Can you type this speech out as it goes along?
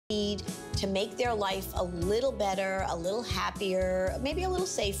need to make their life a little better, a little happier, maybe a little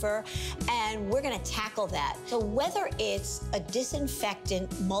safer, and we're gonna tackle that. So whether it's a disinfectant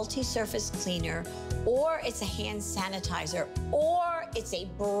multi-surface cleaner, or it's a hand sanitizer, or it's a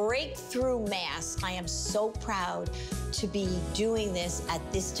breakthrough mask, I am so proud to be doing this at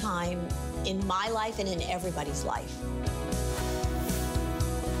this time in my life and in everybody's life.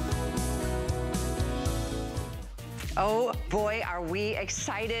 Oh boy, are we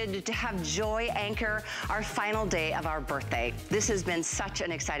excited to have Joy anchor our final day of our birthday. This has been such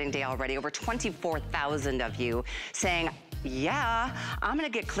an exciting day already. Over 24,000 of you saying, yeah, I'm gonna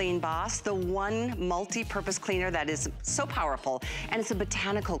get Clean Boss, the one multi-purpose cleaner that is so powerful, and it's a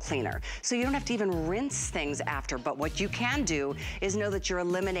botanical cleaner. So you don't have to even rinse things after, but what you can do is know that you're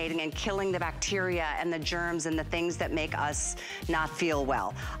eliminating and killing the bacteria and the germs and the things that make us not feel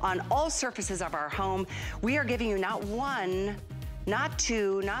well. On all surfaces of our home, we are giving you not one, not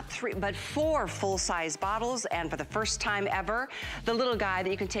two, not three, but 4 full-size bottles, and for the first time ever, the little guy that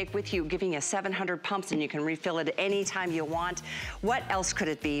you can take with you, giving you 700 pumps, and you can refill it anytime you want. What else could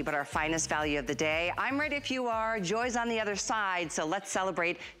it be but our finest value of the day? I'm ready if you are. Joy's on the other side, so let's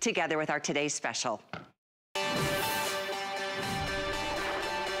celebrate together with our today's special.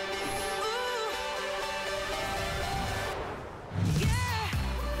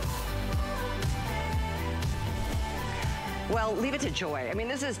 Well, leave it to Joy. I mean,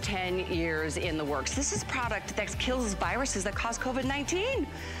 this is 10 years in the works. This is product that kills viruses that cause COVID-19.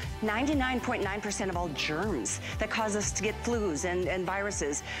 99.9% of all germs that cause us to get flus and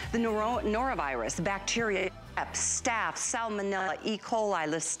viruses. The norovirus, bacteria, staph, salmonella, E. coli,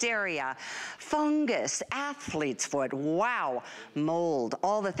 listeria, fungus, athlete's foot, wow, mold,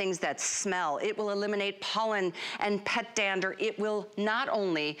 all the things that smell. It will eliminate pollen and pet dander. It will not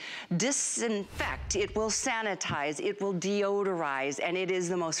only disinfect, it will sanitize, it will deodorize, and it is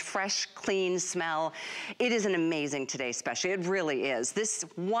the most fresh, clean smell. It is an amazing Today Special. It really is. This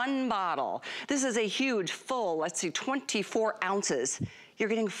one bottle, this is a huge, full, let's see, 24 ounces. You're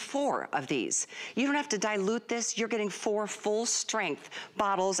getting 4 of these. You don't have to dilute this. You're getting 4 full strength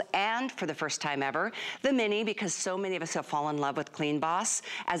bottles, and for the first time ever, the mini, because so many of us have fallen in love with Clean Boss.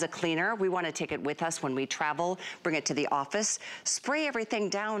 As a cleaner, we want to take it with us when we travel, bring it to the office, spray everything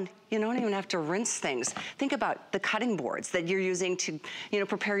down. You don't even have to rinse things. Think about the cutting boards that you're using to,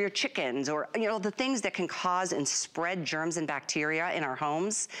 prepare your chickens, or, the things that can cause and spread germs and bacteria in our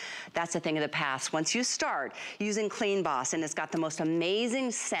homes. That's a thing of the past. Once you start using Clean Boss, and it's got the most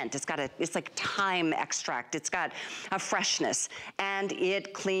amazing scent, it's like thyme extract, it's got a freshness, and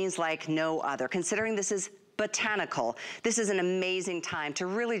it cleans like no other. Considering this is botanical, this is an amazing time to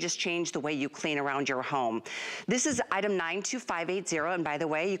really just change the way you clean around your home. This is item 92580, and by the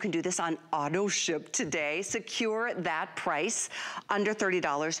way, you can do this on auto ship today. Secure that price under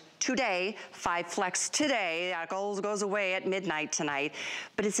 $30 today. 5 flex today. That goes away at midnight tonight,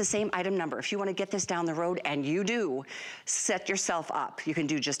 but it's the same item number. If you want to get this down the road, and you do, set yourself up. You can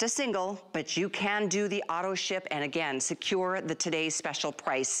do just a single, but you can do the auto ship, and again, secure the Today's Special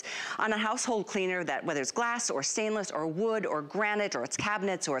price on a household cleaner that, whether it's glass or stainless or wood or granite, or it's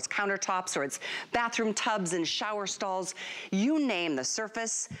cabinets or it's countertops or it's bathroom tubs and shower stalls, you name the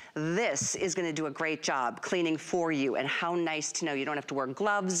surface, this is going to do a great job cleaning for you. And how nice to know you don't have to wear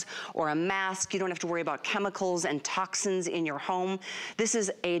gloves or a mask. You don't have to worry about chemicals and toxins in your home. This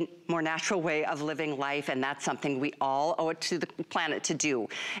is a more natural way of living life, and that's something we all owe it to the planet to do.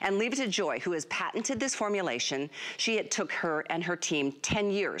 And leave it to Joy, who has patented this formulation. It took her and her team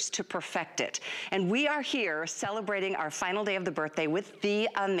 10 years to perfect it. And we are here celebrating our final day of the birthday with the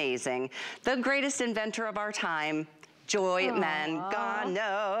amazing, the greatest inventor of our time, Joy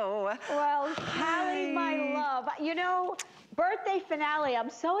Mangano. Well, Callie, my love, birthday finale. I'm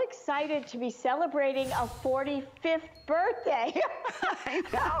so excited to be celebrating a 45th birthday. I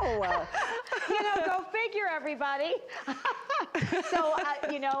know. Go figure, everybody. So,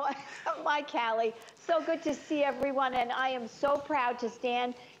 my Callie, so good to see everyone, and I am so proud to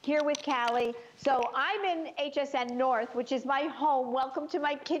stand here with Callie. So I'm in HSN North, which is my home. Welcome to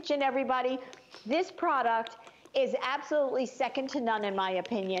my kitchen, everybody. This product is absolutely second to none, in my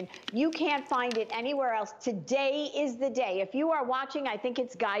opinion. You can't find it anywhere else. Today is the day. If you are watching, I think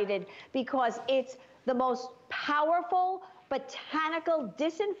it's guided, because it's the most powerful botanical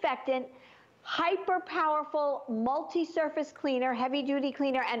disinfectant, hyper powerful multi-surface cleaner, heavy duty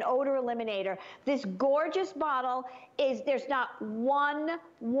cleaner, and odor eliminator. This gorgeous bottle there's not one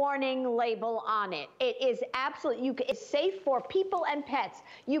warning label on it. It is absolutely, it's safe for people and pets.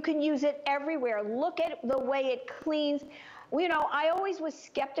 You can use it everywhere. Look at the way it cleans. I always was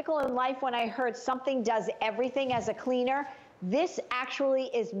skeptical in life when I heard something does everything as a cleaner. This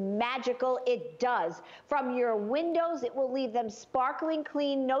actually is magical. It does. From your windows, it will leave them sparkling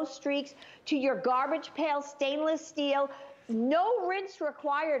clean, no streaks, to your garbage pail, stainless steel. No rinse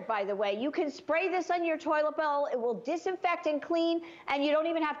required, by the way. You can spray this on your toilet bowl. It will disinfect and clean, and you don't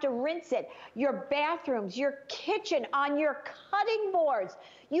even have to rinse it. Your bathrooms, your kitchen, on your cutting boards.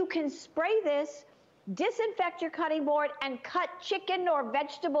 You can spray this, disinfect your cutting board, and cut chicken or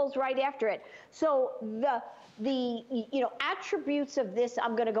vegetables right after it. So the attributes of this,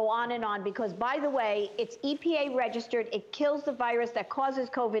 I'm going to go on and on, because, by the way, it's EPA registered. It kills the virus that causes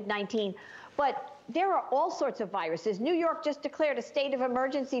COVID-19. But there are all sorts of viruses. New York just declared a state of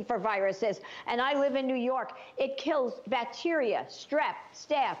emergency for viruses, and I live in New York. It kills bacteria, strep,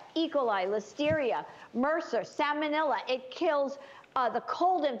 staph, E. coli, listeria, MRSA, salmonella. It kills the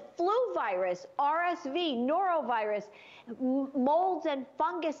cold and flu virus, RSV, norovirus, molds and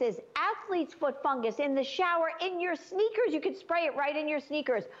funguses, athlete's foot fungus, in the shower, in your sneakers. You can spray it right in your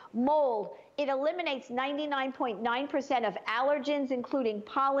sneakers. Mold. It eliminates 99.9% of allergens, including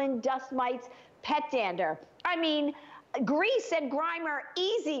pollen, dust mites, pet dander. I mean, grease and grime are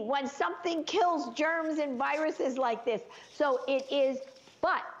easy when something kills germs and viruses like this. So it is,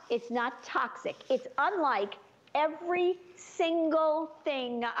 but it's not toxic. It's unlike every single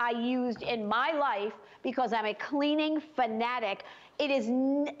thing I used in my life, because I'm a cleaning fanatic. It is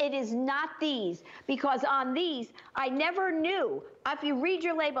not these, because on these, I never knew. If you read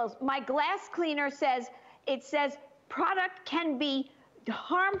your labels, my glass cleaner says, it says product can be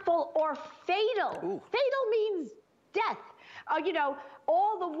harmful or fatal. Ooh. Fatal means death.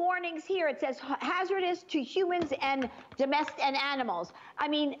 All the warnings here, it says hazardous to humans and domestic and animals. I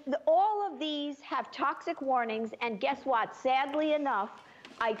mean, all of these have toxic warnings, and guess what? Sadly enough,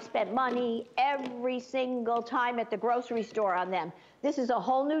 I spent money every single time at the grocery store on them. This is a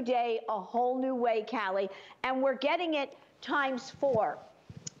whole new day, a whole new way, Callie, and we're getting it ×4.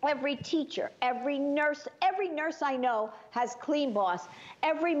 Every teacher, every nurse I know has Clean Boss.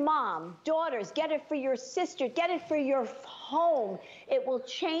 Every mom, daughters, get it for your sister, get it for your home. It will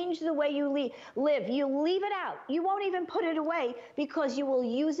change the way you live. You leave it out. You won't even put it away, because you will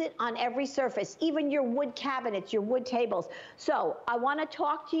use it on every surface, even your wood cabinets, your wood tables. So I want to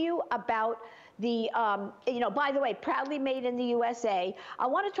talk to you about the, by the way, proudly made in the USA. I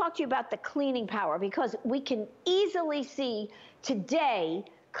want to talk to you about the cleaning power, because we can easily see today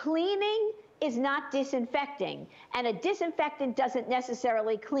cleaning is not disinfecting, and a disinfectant doesn't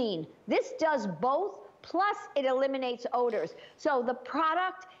necessarily clean. This does both, plus it eliminates odors. So the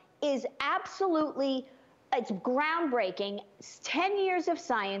product is absolutely, it's groundbreaking. It's 10 years of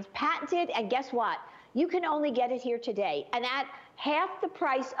science, patented, and guess what? You can only get it here today. And at half the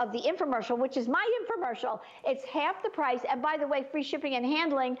price of the infomercial, which is my infomercial, it's half the price. And by the way, free shipping and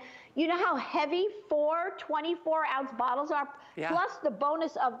handling. You know how heavy 4 24-ounce bottles are? Yeah. Plus the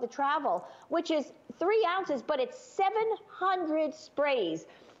bonus of the travel, which is 3 ounces, but it's 700 sprays.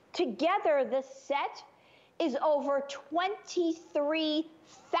 Together, the set is over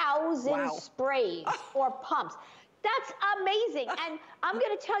 23,000 sprays or pumps. That's amazing. And I'm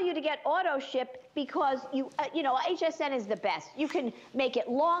going to tell you to get auto ship, because HSN is the best. You can make it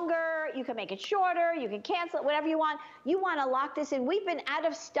longer, you can make it shorter, you can cancel it, whatever you want. You want to lock this in. We've been out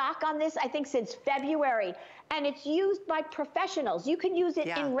of stock on this, I think, since February. And it's used by professionals. You can use it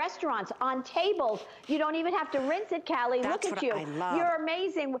in restaurants, on tables. You don't even have to rinse it, Callie. Look at you. I love. You're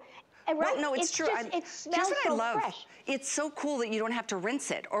amazing. Right? Well, no, it's true. It smells so fresh. It's so cool that you don't have to rinse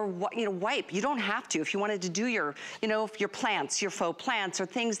it or wipe. You don't have to. If you wanted to do your plants, your faux plants, or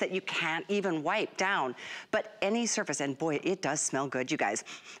things that you can't even wipe down. But any surface, and boy, it does smell good, you guys.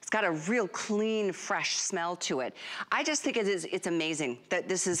 It's got a real clean, fresh smell to it. I just think it's amazing that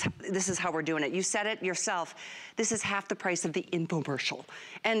this is how we're doing it. You said it yourself. This is half the price of the infomercial.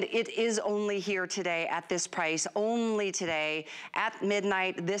 And it is only here today at this price, only today at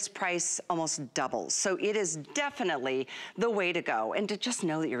midnight. This price almost doubles. So it is definitely the way to go. And to just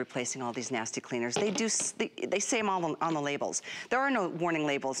know that you're replacing all these nasty cleaners. They say them all on the labels. There are no warning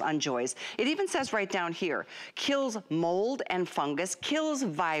labels on Joys. It even says right down here, kills mold and fungus, kills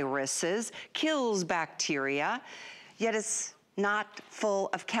viruses, kills bacteria, yet it's not full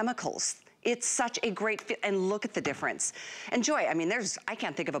of chemicals. It's such a great fit, and look at the difference. And Joy, I mean, I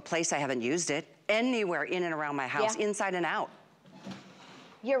can't think of a place I haven't used it. Anywhere in and around my house, inside and out.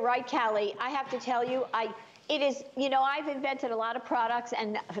 You're right, Callie. I have to tell you, it is, I've invented a lot of products,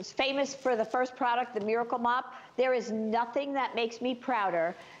 and it's famous for the first product, the Miracle Mop. There is nothing that makes me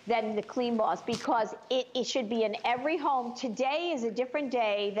prouder than the Clean Boss, because it should be in every home. Today is a different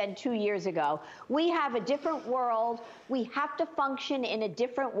day than 2 years ago. We have a different world. We have to function in a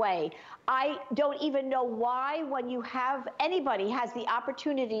different way. I don't even know why, when you have, anybody has the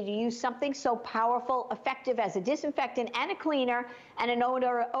opportunity to use something so powerful, effective as a disinfectant and a cleaner and an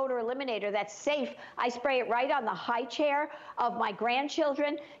odor eliminator that's safe. I spray it right on the high chair of my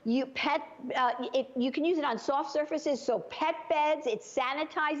grandchildren. You can use it on soft surfaces, so pet beds, it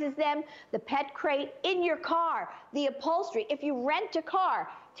sanitizes them, the pet crate, in your car, the upholstery. If you rent a car,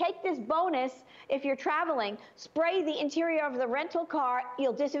 take this bonus. If you're traveling, spray the interior of the rental car,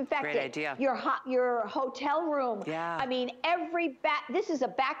 you'll disinfect it. Great idea. Your hotel room. Yeah. I mean, this is a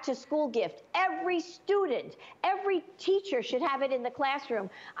back to school gift. Every student, every teacher should have it in the classroom.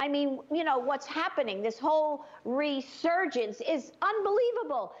 I mean, you know, what's happening, this whole resurgence is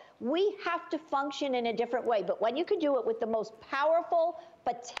unbelievable. We have to function in a different way, but when you can do it with the most powerful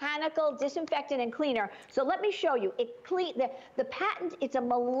botanical disinfectant and cleaner. So let me show you. The patent, it's a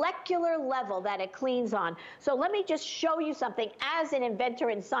molecular level that it cleans on. So let me just show you something as an inventor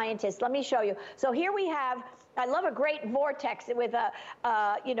and scientist. Let me show you. So here we have, I love a great vortex with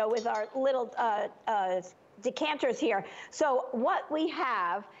with our little decanters here. So what we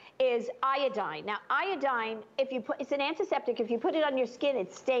have is iodine. Now, iodine, it's an antiseptic. If you put it on your skin,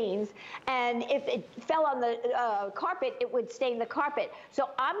 it stains. And if it fell on the carpet, it would stain the carpet. So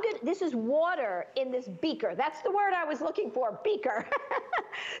this is water in this beaker. That's the word I was looking for, beaker.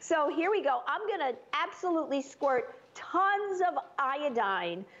 So here we go. I'm gonna absolutely squirt tons of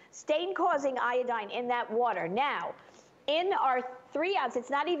iodine, stain-causing iodine in that water. Now, in our 3 ounce, it's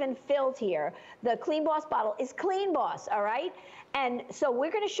not even filled here, the Clean Boss bottle is Clean Boss, all right? And so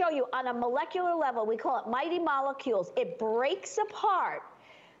we're gonna show you on a molecular level, we call it mighty molecules. It breaks apart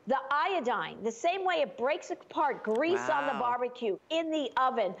the iodine, the same way it breaks apart grease on the barbecue, in the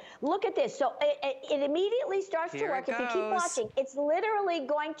oven. Look at this. So it immediately starts to work. If you keep watching, it's literally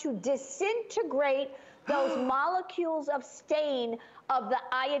going to disintegrate those molecules of stain of the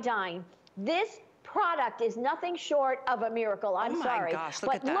iodine. This product is nothing short of a miracle. I'm sorry. Gosh,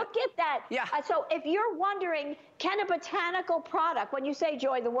 look at that. Look at that. Yeah. So if you're wondering, can a botanical product, when you say,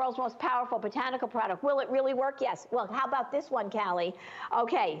 Joy, the world's most powerful botanical product, will it really work? Yes. Well, how about this one, Callie?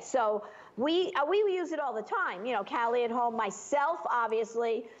 Okay, so we use it all the time. You know, Callie at home, myself,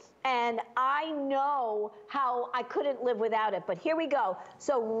 obviously, and I know how I couldn't live without it. But here we go.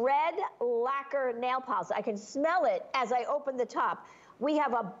 So red lacquer nail polish. I can smell it as I open the top. We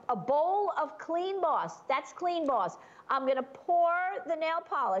have a bowl of Clean Boss. That's Clean Boss. I'm gonna pour the nail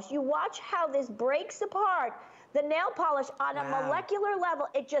polish. You watch how this breaks apart. The nail polish on a molecular level,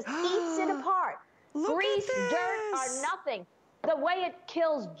 it just eats it apart. Grease, dirt are nothing. The way it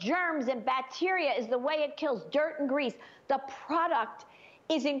kills germs and bacteria is the way it kills dirt and grease. The product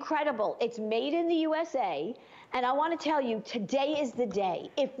is incredible. It's made in the USA. And I wanna tell you, today is the day.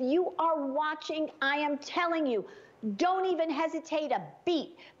 If you are watching, I am telling you, don't even hesitate a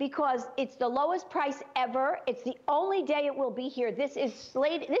beat, because it's the lowest price ever. It's the only day it will be here. This is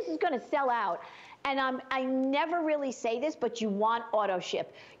slated. This is going to sell out. And I never really say this, but you want auto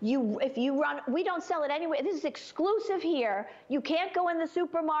ship. If you run, we don't sell it anywhere. This is exclusive here. You can't go in the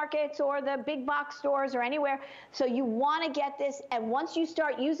supermarkets or the big box stores or anywhere. So you want to get this. And once you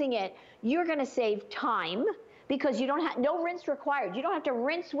start using it, you're going to save time, because you don't have, no rinse required. You don't have to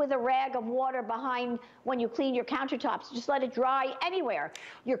rinse with a rag of water behind when you clean your countertops. Just let it dry anywhere.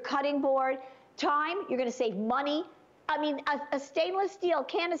 Your cutting board, time, you're gonna save money. I mean, a stainless steel,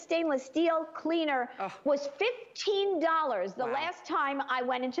 can of stainless steel cleaner was $15 the last time I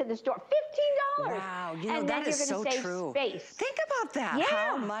went into the store. $15. Wow, you know, that is so true. Think about that,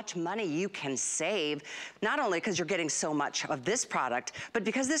 how much money you can save, not only because you're getting so much of this product, but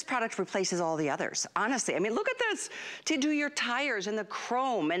because this product replaces all the others. Honestly, I mean, look at this, to do your tires and the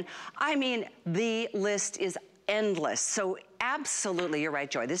chrome, and I mean, the list is endless. So absolutely, you're right,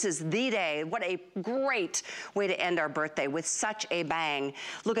 Joy. This is the day. What a great way to end our birthday with such a bang.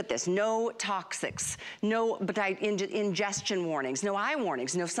 Look at this. No toxics, no ingestion warnings, no eye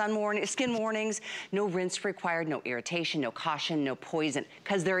warnings, no sun warnings, skin warnings, no rinse required, no irritation, no caution, no poison,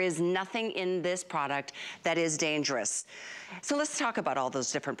 because there is nothing in this product that is dangerous. So let's talk about all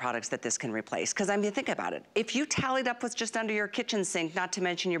those different products that this can replace, because I mean, think about it. If you tallied up what's just under your kitchen sink, not to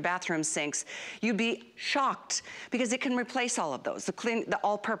mention your bathroom sinks, you'd be shocked, because it can replace replace all of those, the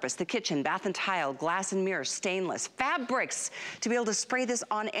all-purpose, the kitchen, bath and tile, glass and mirror, stainless, fabrics, to be able to spray this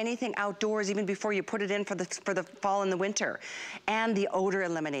on anything outdoors even before you put it in for the fall and the winter. And the odor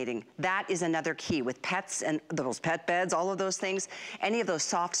eliminating, that is another key with pets and those pet beds, all of those things, any of those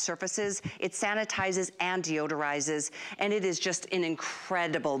soft surfaces, it sanitizes and deodorizes, and it is just an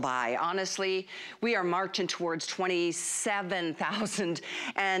incredible buy. Honestly, we are marching towards 27,000,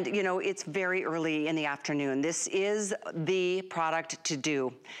 and you know, it's very early in the afternoon. This is the product to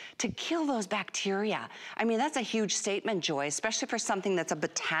do, to kill those bacteria. I mean, that's a huge statement, Joy, especially for something that's a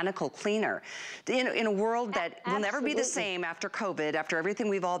botanical cleaner. In a world that will never be the same after COVID, after everything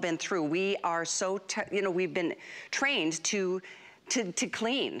we've all been through, we are so, you know, we've been trained to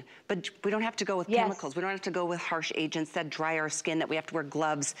clean, but we don't have to go with chemicals. We don't have to go with harsh agents that dry our skin, that we have to wear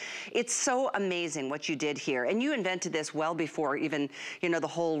gloves. It's so amazing what you did here. And you invented this well before even, you know, the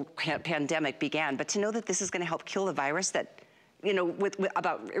whole pandemic began. But to know that this is gonna help kill the virus that, you know,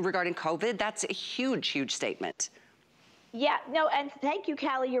 regarding COVID, that's a huge, huge statement. Yeah, no, and thank you,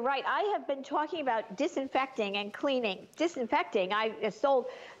 Callie, you're right. I have been talking about disinfecting and cleaning. Disinfecting, I sold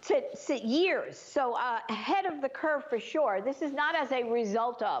to years, so ahead of the curve for sure. This is not as a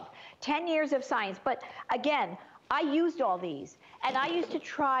result of 10 years of science, but again, I used all these, and I used to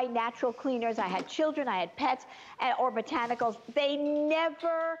try natural cleaners. I had children, I had pets, or botanicals. They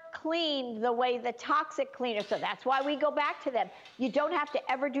never cleaned the way the toxic cleaners, so that's why we go back to them. You don't have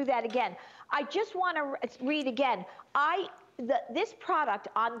to ever do that again. I just want to read again. This product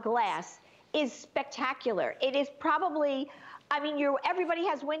on glass is spectacular. It is probably, I mean, everybody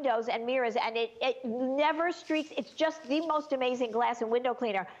has windows and mirrors, and it never streaks. It's just the most amazing glass and window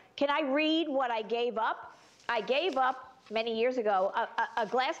cleaner. Can I read what I gave up? I gave up many years ago a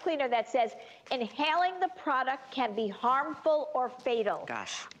glass cleaner that says, inhaling the product can be harmful or fatal.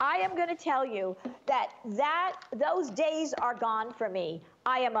 Gosh. I am going to tell you that those days are gone for me.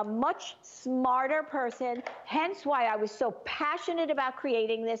 I am a much smarter person, hence why I was so passionate about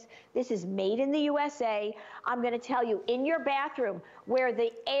creating this. This is made in the USA. I'm going to tell you, in your bathroom, where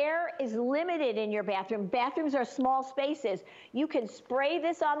the air is limited in your bathroom, bathrooms are small spaces, you can spray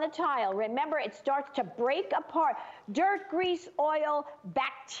this on the tile. Remember, it starts to break apart. Dirt, grease, oil,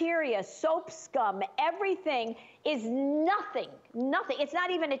 bacteria, soap scum, everything is nothing. It's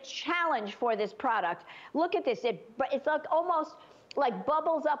not even a challenge for this product. Look at this. It's like almost like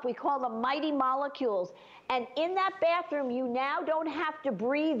bubbles up. We call them mighty molecules. And in that bathroom, you now don't have to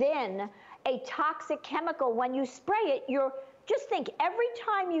breathe in a toxic chemical. When you spray it, just think, every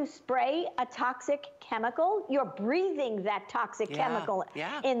time you spray a toxic chemical, you're breathing that toxic chemical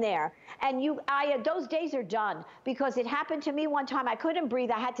in there. And those days are done, because it happened to me one time. I couldn't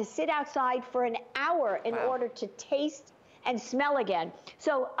breathe. I had to sit outside for an hour in order to taste and smell again.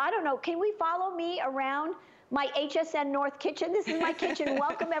 So I don't know, can we follow me around my HSN North kitchen? This is my kitchen.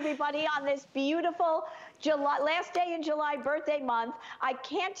 Welcome everybody on this beautiful last day in July birthday month. I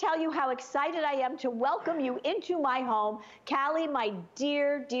can't tell you how excited I am to welcome you into my home. Callie, my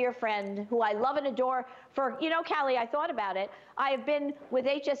dear, dear friend, who I love and adore for, you know, Callie, I thought about it. I have been with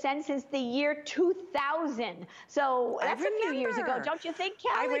HSN since the year 2000. So that's a few years ago, don't you think,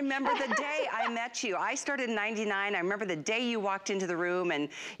 Callie? I remember the day I met you. I started in '99. I remember the day you walked into the room, and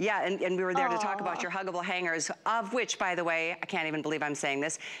and we were there to talk about your huggable hangers, of which, by the way, I can't even believe I'm saying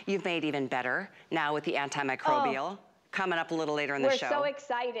this, you've made even better now with the antimicrobial. Coming up a little later in the show. We're so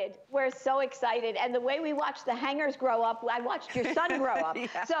excited. We're so excited. And the way we watched the hangers grow up, I watched your son grow up.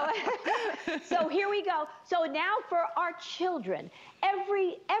 So here we go. So now for our children,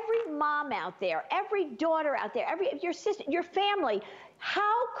 every mom out there, every daughter out there, your sister, your family,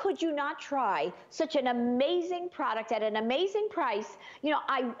 how could you not try such an amazing product at an amazing price? You know,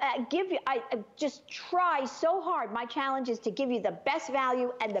 I just try so hard. My challenge is to give you the best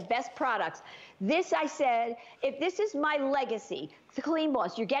value and the best products. This, I said, if this is my legacy, the Clean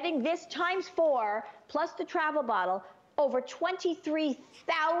Boss, you're getting this ×4 plus the travel bottle, over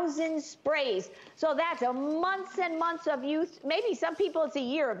 23,000 sprays. So that's months and months of use. Maybe some people it's a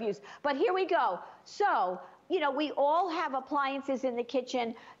year of use, but here we go. So, you know, we all have appliances in the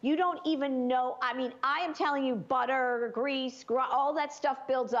kitchen. You don't even know. I mean, I am telling you, butter, grease, all that stuff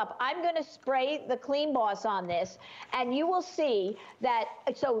builds up. I'm going to spray the Clean Boss on this, and you will see that.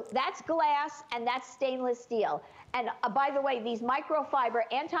 So that's glass and that's stainless steel. And by the way, these microfiber,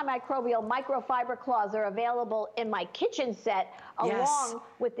 antimicrobial microfiber cloths are available in my kitchen set, along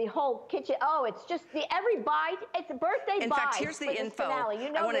with the whole kitchen. Oh, it's just every buy, it's a birthday buy. In fact, here's the info. Finale.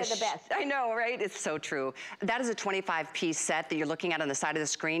 You know they're the best. I know, right? It's so true. That is a 25-piece set that you're looking at on the side of the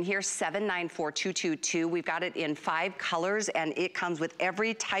screen here, 794222. We've got it in 5 colors, and it comes with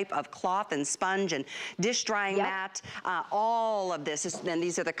every type of cloth and sponge and dish drying mat. All of this, and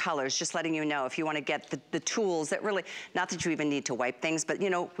these are the colors, just letting you know if you want to get the tools that really, not that you even need to wipe things, but you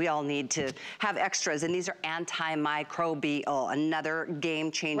know, we all need to have extras, and these are antimicrobial, another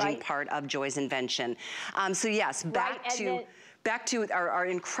game-changing part of Joy's invention. So yes, back to our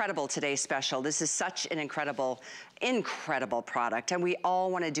incredible Today Special. This is such an incredible product, and we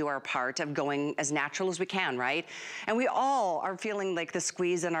all want to do our part of going as natural as we can, right? And we all are feeling like the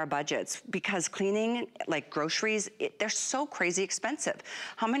squeeze in our budgets, because cleaning, like groceries, they're so crazy expensive.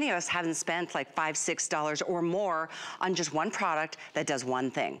 How many of us haven't spent like $5, $6 or more on just one product that does one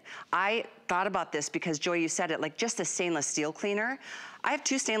thing? I thought about this because, Joy, you said it, like just a stainless steel cleaner. I have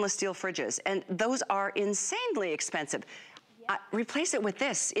 2 stainless steel fridges, and those are insanely expensive. Replace it with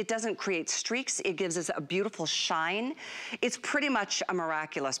this. It doesn't create streaks. It gives us a beautiful shine. It's pretty much a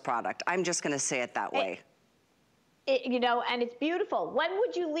miraculous product. I'm just going to say it that way. You know, and it's beautiful. When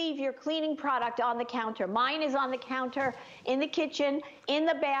would you leave your cleaning product on the counter? Mine is on the counter, in the kitchen, in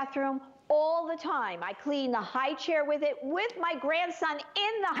the bathroom, all the time. I clean the high chair with it, with my grandson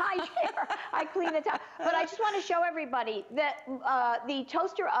in the high chair. I clean the top. But I just want to show everybody that the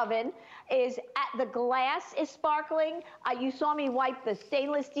toaster oven is the glass is sparkling. You saw me wipe the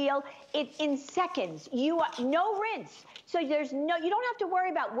stainless steel. It's in seconds. No rinse. So you don't have to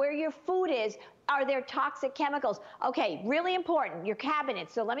worry about where your food is. Are there toxic chemicals? Okay, really important, your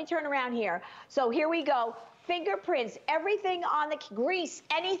cabinets. So let me turn around here. So here we go. Fingerprints, everything on the grease,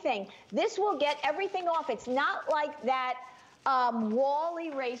 anything. This will get everything off. It's not like that wall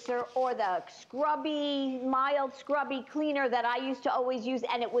eraser or the mild scrubby cleaner that I used to always use,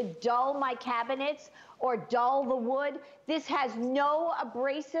 and it would dull my cabinets or dull the wood. This has no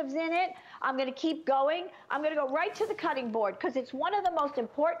abrasives in it. I'm gonna keep going. I'm gonna go right to the cutting board, because it's one of the most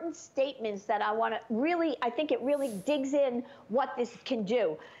important statements that I think it really digs in what this can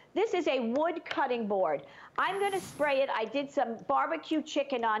do. This is a wood cutting board. I'm gonna spray it. I did some barbecue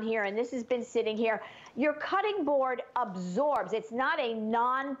chicken on here, and this has been sitting here. Your cutting board absorbs. It's not a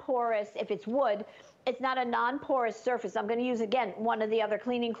non-porous, if it's wood, it's not a non-porous surface. I'm gonna use, again, one of the other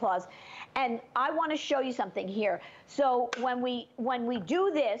cleaning cloths. And I wanna show you something here. So when we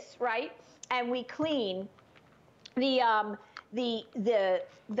do this, right, and we clean, the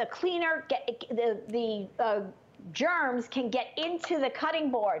cleaner, the germs can get into the cutting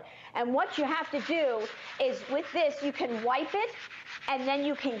board. And what you have to do is, with this, you can wipe it, and then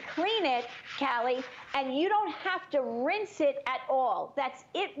you can clean it, Callie, and you don't have to rinse it at all. That's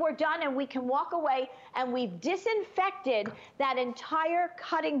it, we're done, and we can walk away, and we've disinfected that entire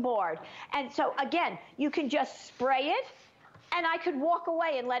cutting board. And so, again, you can just spray it, and I could walk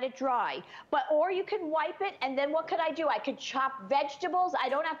away and let it dry. Or you can wipe it, and then what could I do? I could chop vegetables. I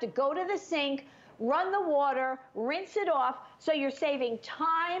don't have to go to the sink, run the water, rinse it off, so you're saving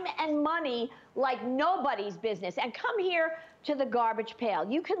time and money like nobody's business. And come here to the garbage pail.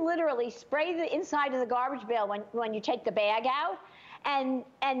 You can literally spray the inside of the garbage pail when you take the bag out, and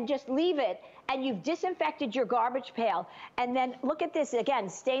just leave it, and you've disinfected your garbage pail. And then look at this, again,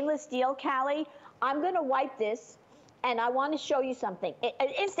 stainless steel, Callie. I'm gonna wipe this, and I want to show you something.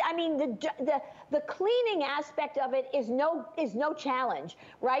 I mean, the cleaning aspect of it is no challenge,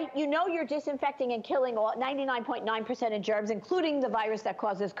 right? You know you're disinfecting and killing 99.9% of germs, including the virus that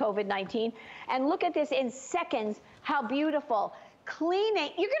causes COVID-19. And look at this, in seconds, how beautiful.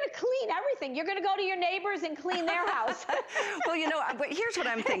 Cleaning, you're gonna clean everything. You're gonna go to your neighbors and clean their house. Well, you know, but here's what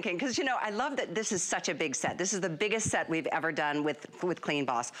I'm thinking, because, you know, I love that this is such a big set. This is the biggest set we've ever done with Clean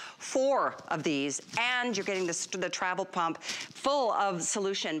Boss. 4 of these, and you're getting the travel pump full of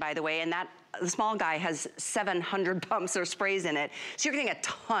solution, by the way, and the small guy has 700 pumps or sprays in it. So you're getting a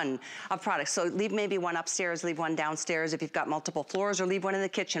ton of products. So leave maybe one upstairs, leave one downstairs if you've got multiple floors, or leave one in the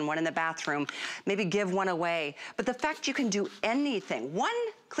kitchen, one in the bathroom. Maybe give one away. But the fact you can do anything, one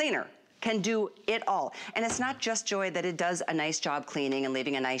cleaner can do it all. And it's not just, Joy, that it does a nice job cleaning and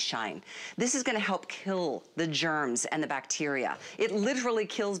leaving a nice shine. This is gonna help kill the germs and the bacteria. It literally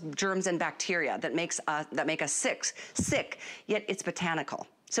kills germs and bacteria that make us sick, yet it's botanical.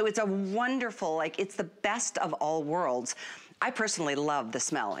 So it's a wonderful, like, it's the best of all worlds. I personally love the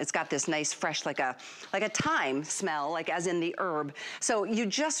smell. It's got this nice, fresh, like a thyme smell, like as in the herb. So you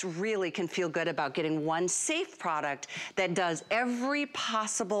just really can feel good about getting one safe product that does every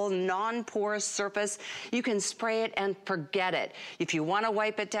possible non-porous surface. You can spray it and forget it. If you want to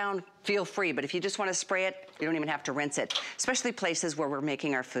wipe it down, feel free, but if you just want to spray it, you don't even have to rinse it, especially places where we're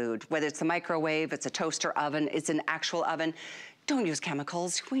making our food, whether it's the microwave, it's a toaster oven, it's an actual oven. Don't use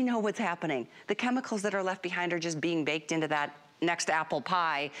chemicals. We know what's happening. The chemicals that are left behind are just being baked into that next apple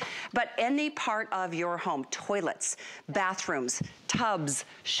pie. But any part of your home, toilets, bathrooms, tubs,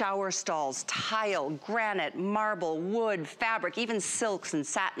 shower stalls, tile, granite, marble, wood, fabric, even silks and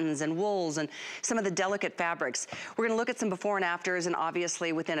satins and wools and some of the delicate fabrics. We're gonna look at some before and afters, and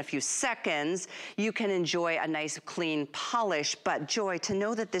obviously within a few seconds, you can enjoy a nice clean polish. But Joy, to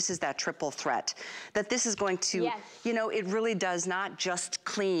know that this is that triple threat, that this is going to, you know, it really does not just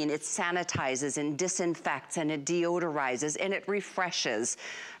clean, it sanitizes and disinfects and it deodorizes and it refreshes.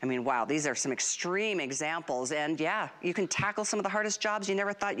 I mean, wow, these are some extreme examples. And yeah, you can tackle some of the hardest jobs you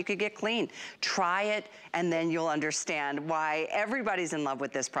never thought you could get clean. Try it, and then you'll understand why everybody's in love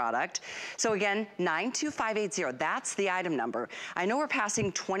with this product. So again, 92580, that's the item number. I know we're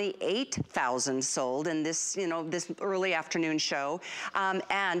passing 28,000 sold in this, you know, this early afternoon show.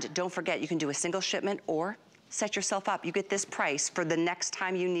 And don't forget, you can do a single shipment or set yourself up. You get this price for the next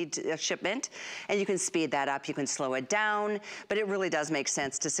time you need a shipment, and you can speed that up, you can slow it down, but it really does make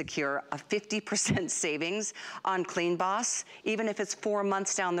sense to secure a 50% savings on Clean Boss, even if it's 4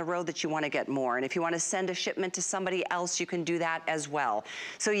 months down the road that you wanna get more. And if you wanna send a shipment to somebody else, you can do that as well.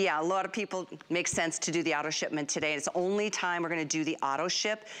 So yeah, a lot of people, makes sense to do the auto shipment today. It's the only time we're gonna do the auto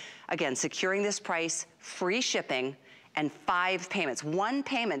ship. Again, securing this price, free shipping, and 5 payments. One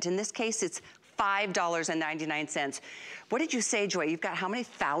payment, in this case, it's $5.99. What did you say, Joy? You've got how many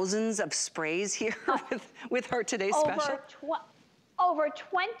thousands of sprays here with our today's special? Over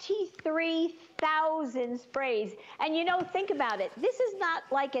 23,000 sprays. And you know, think about it. This is not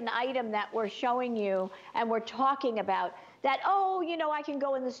like an item that we're showing you and we're talking about that, oh, you know, I can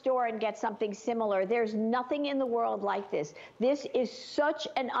go in the store and get something similar. There's nothing in the world like this. This is such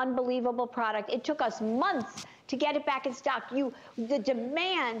an unbelievable product. It took us months to get it back in stock. The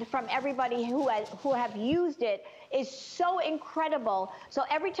demand from everybody who have used it is so incredible. So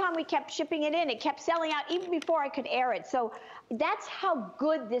every time we kept shipping it in, it kept selling out even before I could air it. So that's how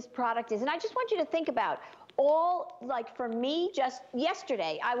good this product is. And I just want you to think about all, like for me, just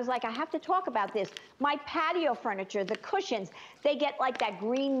yesterday, I was like, I have to talk about this. My patio furniture, the cushions, they get like that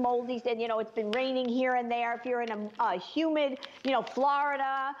green moldy, and you know, it's been raining here and there. If you're in a humid, you know,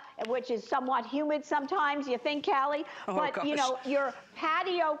 Florida, which is somewhat humid sometimes, you think, Callie? Oh, but gosh. you know, your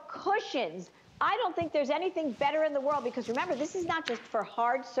patio cushions, I don't think there's anything better in the world, because remember, this is not just for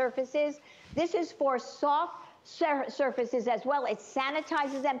hard surfaces. This is for soft surfaces as well. It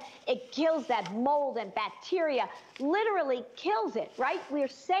sanitizes them. It kills that mold and bacteria, literally kills it, right? We're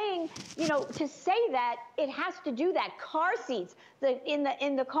saying, you know, to say that, it has to do that. Car seats, in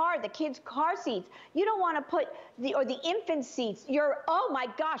the car, the kids' car seats, you don't want to put or the infant seats, oh my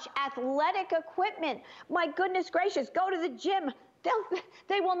gosh, athletic equipment. My goodness gracious, go to the gym.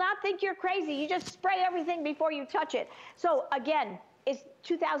 They will not think you're crazy. You just spray everything before you touch it. So again, it's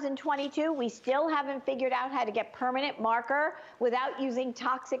 2022. We still haven't figured out how to get permanent marker without using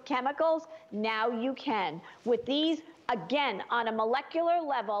toxic chemicals. Now you can. With these, again, on a molecular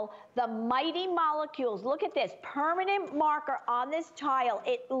level, the mighty molecules, look at this, permanent marker on this tile.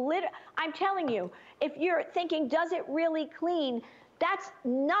 I'm telling you, if you're thinking, does it really clean? That's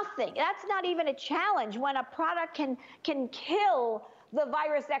nothing. That's not even a challenge when a product can kill the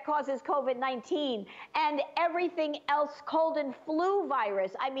virus that causes COVID-19 and everything else, cold and flu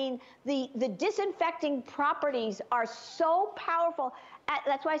virus. I mean, the disinfecting properties are so powerful.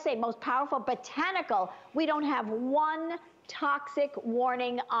 That's why I say most powerful botanical. We don't have one toxic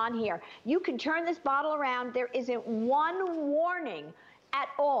warning on here. You can turn this bottle around. There isn't one warning at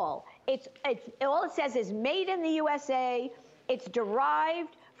all. All it says is made in the USA. It's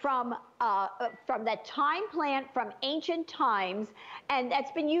derived from that thyme plant from ancient times, and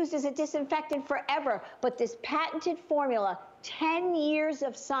that's been used as a disinfectant forever. But this patented formula, 10 years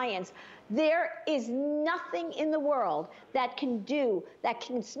of science, there is nothing in the world that can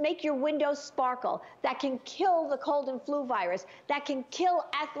make your windows sparkle, that can kill the cold and flu virus, that can kill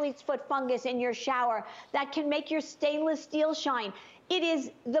athlete's foot fungus in your shower, that can make your stainless steel shine. It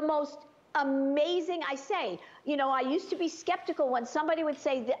is the most amazing. I say, you know, I used to be skeptical when somebody would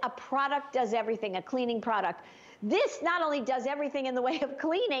say that a product does everything, a cleaning product. This not only does everything in the way of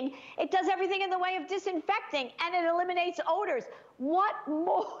cleaning, it does everything in the way of disinfecting, and it eliminates odors. What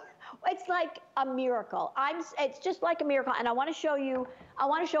It's like a miracle. It's just like a miracle. And I want to show you, I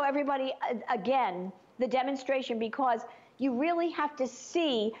want to show everybody again the demonstration, because you really have to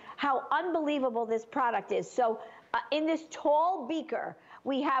see how unbelievable this product is. So in this tall beaker,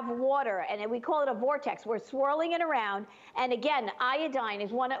 we have water, and we call it a vortex. We're swirling it around. And again, iodine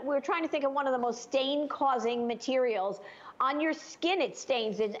is we're trying to think of one of the most stain-causing materials. On your skin, it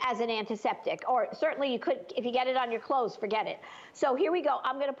stains it as an antiseptic, or certainly you could, if you get it on your clothes, forget it. So here we go.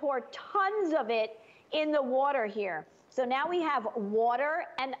 I'm gonna pour tons of it in the water here. So now we have water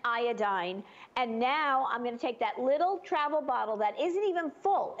and iodine, and now I'm gonna take that little travel bottle that isn't even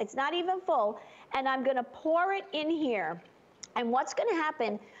full, it's not even full, and I'm gonna pour it in here. And what's gonna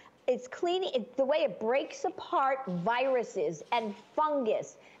happen, it's cleaning, the way it breaks apart viruses and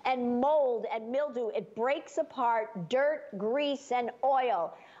fungus and mold and mildew, it breaks apart dirt, grease, and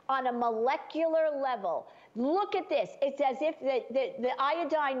oil on a molecular level. Look at this, it's as if the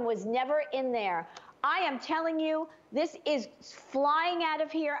iodine was never in there. I am telling you, this is flying out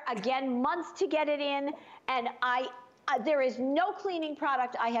of here, again, months to get it in, and there is no cleaning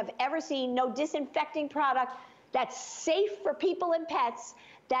product I have ever seen, no disinfecting product that's safe for people and pets,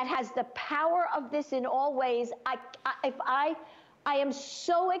 that has the power of this in all ways. I am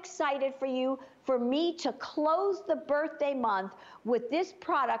so excited for you, for me to close the birthday month with this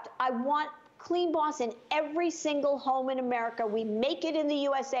product. I want Clean Boss in every single home in America. We make it in the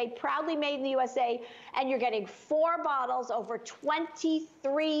USA, proudly made in the USA, and you're getting 4 bottles, over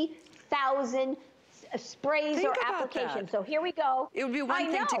 23,000 sprays or applications. So here we go. It would be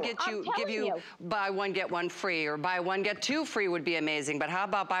one thing to give you buy one, get one free, or buy one, get 2 free would be amazing. But how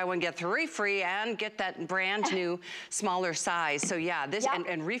about buy one, get 3 free and get that brand new, smaller size? So yeah, this,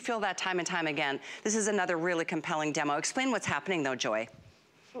 and refill that time and time again. This is another really compelling demo. Explain what's happening though, Joy.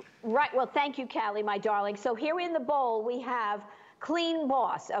 Right, well, thank you, Callie, my darling. So here in the bowl, we have Clean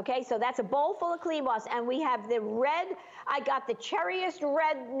Boss, okay? So that's a bowl full of Clean Boss, and we have the red, I got the cherriest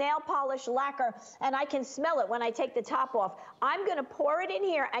red nail polish lacquer, and I can smell it when I take the top off. I'm gonna pour it in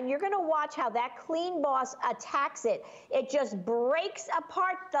here, and you're gonna watch how that Clean Boss attacks it. It just breaks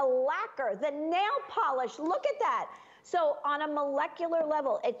apart the lacquer, the nail polish, look at that. So on a molecular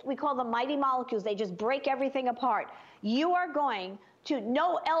level, we call them mighty molecules, they just break everything apart. You are going to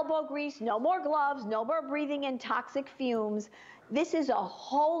no elbow grease, no more gloves, no more breathing in toxic fumes. This is a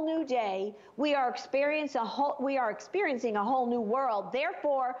whole new day. We are experiencing a whole new world.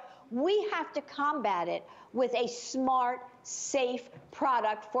 Therefore, we have to combat it with a smart, safe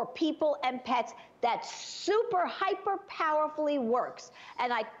product for people and pets that super hyper powerfully works.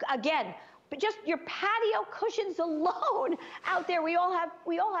 And again, but just your patio cushions alone out there. We all have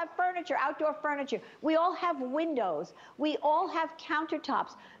furniture, outdoor furniture. We all have windows. We all have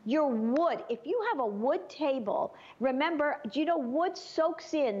countertops. Your wood, if you have a wood table, remember, do you know wood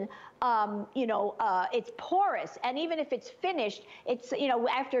soaks in, it's porous, and even if it's finished, it's,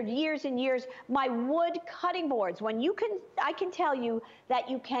 after years and years, my wood cutting boards, I can tell you that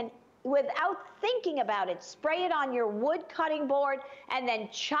you can, without thinking about it, spray it on your wood cutting board and then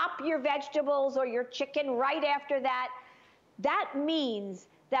chop your vegetables or your chicken right after that. That means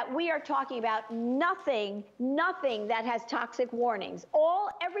that we are talking about nothing that has toxic warnings.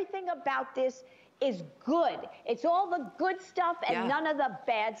 Everything about this is good. It's all the good stuff and none of the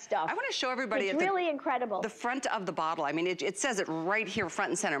bad stuff. I want to show everybody it's really incredible. The front of the bottle. I mean, it says it right here,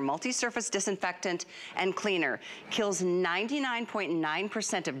 front and center. Multi-surface disinfectant and cleaner. Kills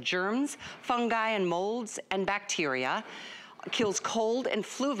 99.9% of germs, fungi, and molds and bacteria. Kills cold and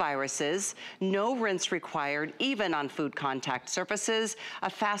flu viruses, no rinse required, even on food contact surfaces, a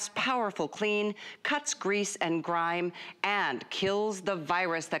fast, powerful clean, cuts grease and grime, and kills the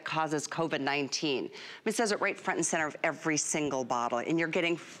virus that causes COVID-19. It says it right front and center of every single bottle, and you're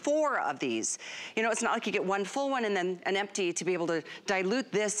getting 4 of these. It's not like you get one full one and then an empty to be able to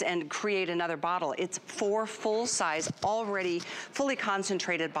dilute this and create another bottle. It's 4 full-size, already fully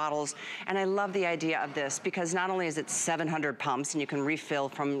concentrated bottles, and I love the idea of this because not only is it 700 pumps and you can refill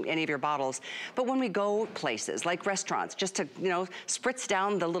from any of your bottles, but when we go places like restaurants, just to spritz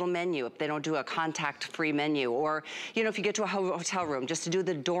down the little menu if they don't do a contact-free menu, or if you get to a hotel room, just to do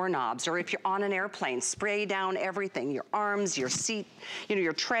the doorknobs, or if you're on an airplane, spray down everything, your arms, your seat,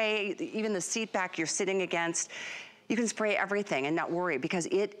 your tray, even the seat back you're sitting against. You can spray everything and not worry because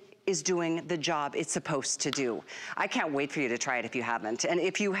it is doing the job it's supposed to do. I can't wait for you to try it if you haven't. And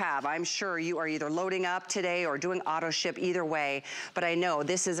if you have, I'm sure you are either loading up today or doing auto ship, either way. But I know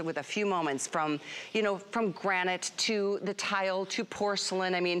this is with a few moments from, from granite to the tile to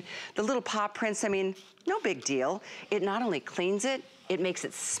porcelain. I mean, the little paw prints, no big deal. It not only cleans it, it makes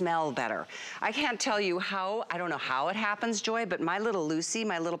it smell better. I can't tell you how, I don't know how it happens, Joy, but my little Lucy,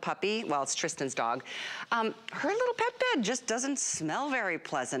 my little puppy, well, it's Tristan's dog, her little pet bed just doesn't smell very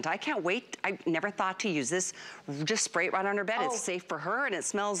pleasant. I can't wait. I never thought to use this. Just spray it right on her bed. It's safe for her, and it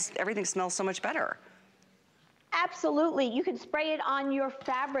smells, everything smells so much better. Absolutely. You can spray it on your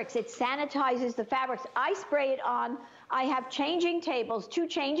fabrics. It sanitizes the fabrics. I spray it on, I have changing tables, 2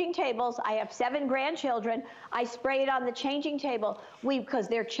 changing tables. I have 7 grandchildren. I spray it on the changing table because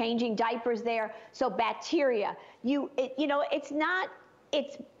they're changing diapers there. So bacteria, you know, it's not,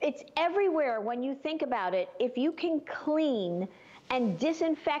 it's everywhere when you think about it. If you can clean and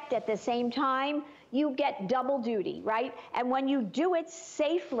disinfect at the same time, you get double duty, right? And when you do it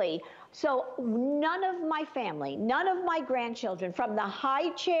safely, so none of my family, none of my grandchildren, from the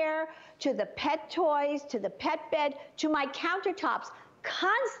high chair to the pet toys, to the pet bed, to my countertops,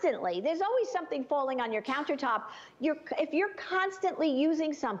 constantly, there's always something falling on your countertop. If you're constantly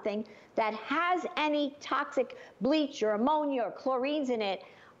using something that has any toxic bleach or ammonia or chlorines in it,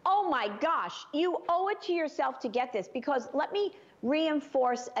 oh my gosh, you owe it to yourself to get this, because let me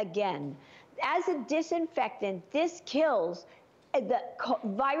reinforce again, as a disinfectant, this kills the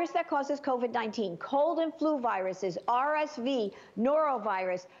virus that causes COVID-19, cold and flu viruses, RSV,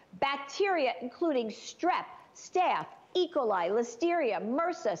 norovirus, bacteria, including strep, staph, E. coli, listeria,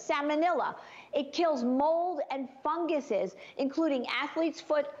 MRSA, salmonella. It kills mold and funguses, including athlete's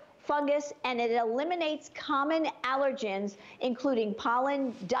foot fungus, and it eliminates common allergens, including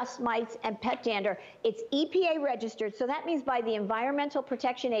pollen, dust mites, and pet dander. It's EPA registered, so that means by the Environmental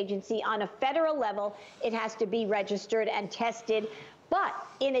Protection Agency on a federal level, it has to be registered and tested. But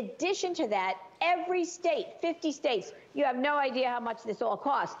in addition to that, every state, 50 states, you have no idea how much this all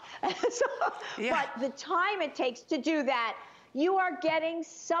costs. But the time it takes to do that, you are getting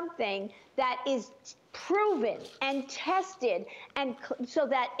something that is proven and tested, and so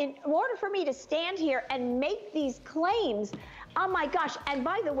that in order for me to stand here and make these claims, oh my gosh, and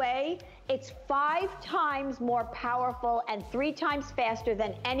by the way, it's 5 times more powerful and 3 times faster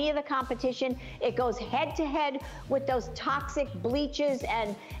than any of the competition. It goes head to head with those toxic bleaches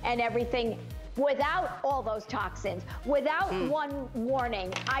and everything, without all those toxins, without one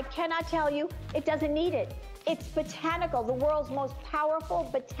warning. I cannot tell you, it doesn't need it. It's botanical, the world's most powerful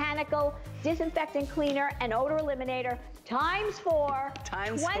botanical disinfectant cleaner and odor eliminator, times 4,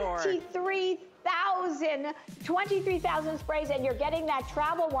 23,000 sprays, and you're getting that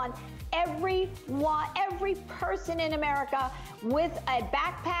travel one. Every person in America with a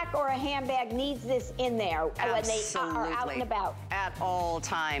backpack or a handbag needs this in there when they are out and about. At all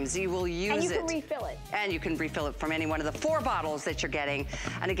times, you will use it. And you can refill it. And you can refill it from any one of the 4 bottles that you're getting.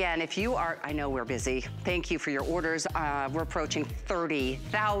 And again, if you are, I know we're busy. Thank you for your orders. We're approaching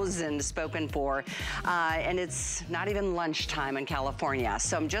 30,000 spoken for. And it's not even lunchtime in California.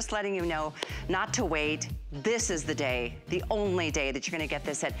 So I'm just letting you know not to wait. This is the day, the only day that you're gonna get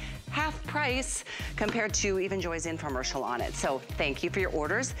this at half price compared to even Joy's infomercial on it. So thank you for your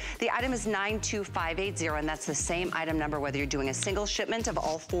orders. The item is 92580, and that's the same item number whether you're doing a single shipment of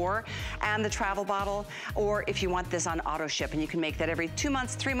all 4 and the travel bottle, or if you want this on auto ship, and you can make that every 2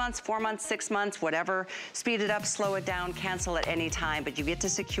 months, 3 months, 4 months, 6 months, whatever. Speed it up, slow it down, cancel at any time, but you get to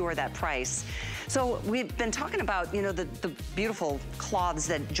secure that price. So we've been talking about, you know, the beautiful cloths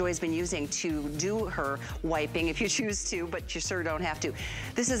that Joy's been using to do her wiping if you choose to, but you sure don't have to.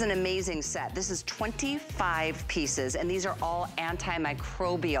 This is an amazing set. This is 25 pieces, and these are all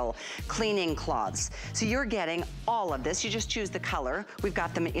antimicrobial cleaning cloths. So you're getting all of this. You just choose the color. We've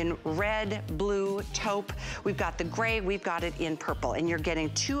got them in red, blue, taupe. We've got the gray. We've got it in purple. And you're getting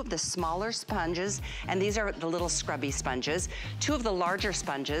 2 of the smaller sponges, and these are the little scrubby sponges. 2 of the larger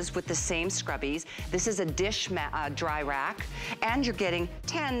sponges with the same scrubbies. This is a dish dry rack, and you're getting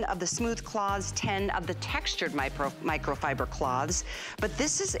 10 of the smooth cloths, 10 of the textured microfiber cloths. But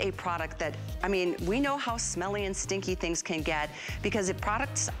this is a product that, I mean, we know how smelly and stinky things can get because if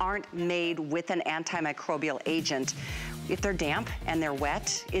products aren't made with an antimicrobial agent, if they're damp and they're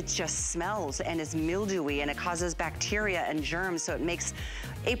wet, it just smells and is mildewy, and it causes bacteria and germs, so it makes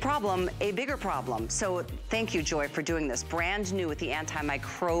a problem a bigger problem. So thank you, Joy, for doing this. Brand new with the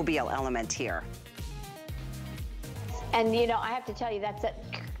antimicrobial element here. And you know, I have to tell you, that's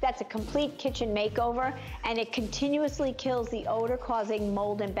a complete kitchen makeover, and it continuously kills the odor-causing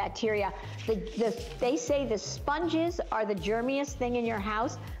mold and bacteria. They say the sponges are the germiest thing in your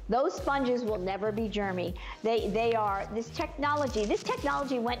house. Those sponges will never be germy. They are, this technology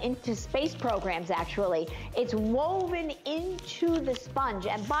went into space programs, actually. It's woven into the sponge.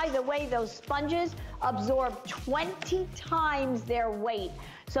 And by the way, those sponges absorb 20 times their weight.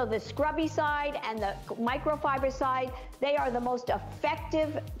 So the scrubby side and the microfiber side, they are the most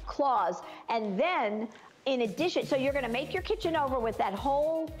effective cloths. And then, in addition, so you're gonna make your kitchen over with that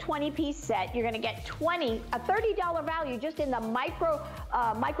whole 20-piece set. You're gonna get a $30 value just in the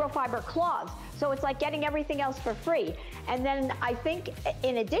microfiber cloths. So it's like getting everything else for free. And then I think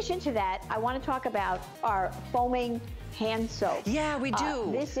in addition to that, I wanna talk about our foaming hand soap. Yeah, we do.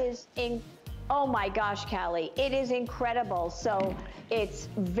 This is oh my gosh, Callie, it is incredible. So it's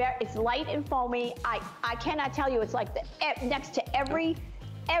light and foamy. I cannot tell you, it's like next to every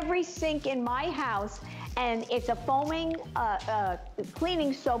sink in my house, and it's a foaming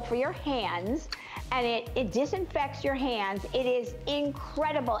cleaning soap for your hands, and it disinfects your hands. It is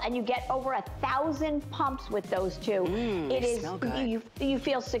incredible, and you get over 1,000 pumps with those two. It is, smell good. You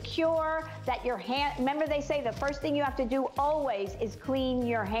feel secure that your hand, remember they say the first thing you have to do always is clean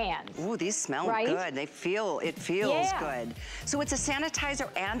your hands. Ooh, these smell good. It feels good. So it's a sanitizer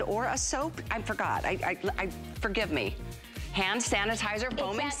and or a soap? I forgot, forgive me. Hand sanitizer,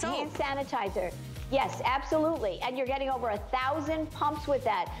 foaming soap. Hand sanitizer. Yes, absolutely. And you're getting over 1,000 pumps with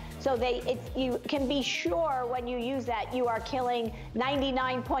that. So you can be sure when you use that, you are killing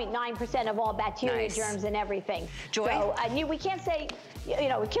 99.9% of all bacteria, germs, and everything. Joy? So we can't say,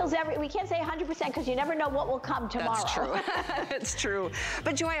 it kills we can't say 100% because you never know what will come tomorrow. That's true. It's true.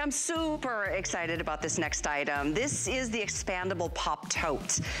 But Joy, I'm super excited about this next item. This is the expandable pop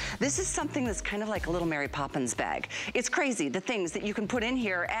tote. This is something that's kind of like a little Mary Poppins bag. It's crazy, the things that you can put in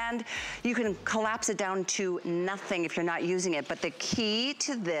here, and you can collapse it down to nothing if you're not using it. But the key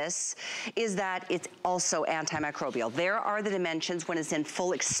to this is that it's also antimicrobial. There are the dimensions when it's in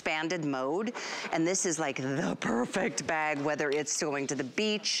full expanded mode, and this is like the perfect bag, whether it's going to the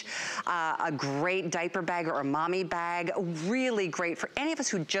beach, a great diaper bag or a mommy bag, really great for any of us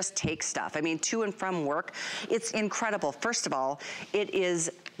who just take stuff. I mean, to and from work, it's incredible. First of all, it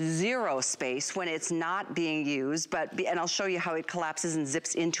is zero space when it's not being used, and I'll show you how it collapses and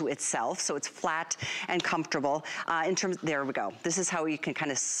zips into itself, so it's flat and comfortable. There we go. This is how you can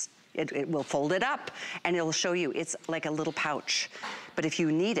kind of, it will fold it up, and it'll show you, it's like a little pouch. But if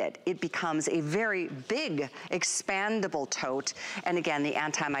you need it, it becomes a very big, expandable tote. And again, the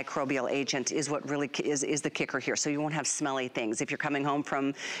antimicrobial agent is what really is the kicker here. So you won't have smelly things. If you're coming home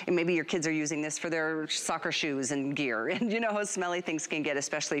from, and maybe your kids are using this for their soccer shoes and gear. And you know how smelly things can get,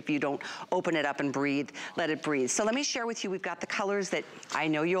 especially if you don't open it up and let it breathe. So let me share with you, we've got the colors that I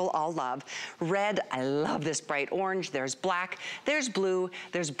know you'll all love. Red, I love this bright orange. There's black, there's blue,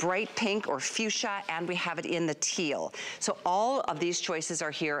 there's bright pink or fuchsia, and we have it in the teal. So all of these choices are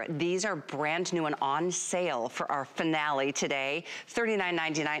here. These are brand new and on sale for our finale today,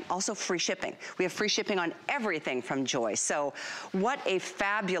 $39.99, also free shipping. We have free shipping on everything from Joy. So what a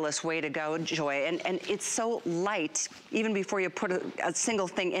fabulous way to go, Joy. And it's so light, even before you put a single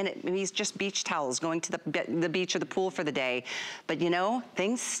thing in it. Maybe it's just beach towels going to the beach or the pool for the day. But you know,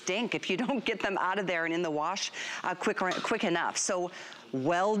 things stink if you don't get them out of there and in the wash quick enough. So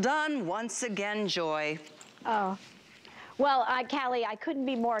well done once again, Joy. Oh. Well, Callie, I couldn't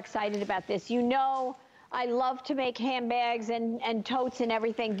be more excited about this. You know, I love to make handbags and totes and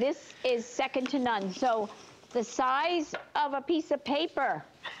everything. This is second to none. So the size of a piece of paper,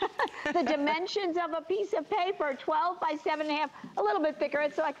 the dimensions of a piece of paper, 12 by 7.5, a little bit thicker.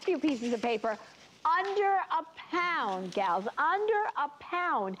 It's like a few pieces of paper. Under a pound, gals, under a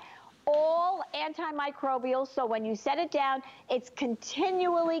pound. All antimicrobial, so when you set it down, it's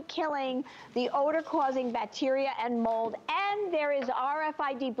continually killing the odor-causing bacteria and mold. And there is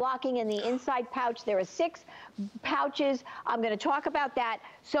RFID blocking in the inside pouch. There are 6 pouches. I'm going to talk about that.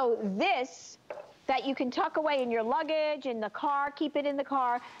 So this, that you can tuck away in your luggage, in the car, keep it in the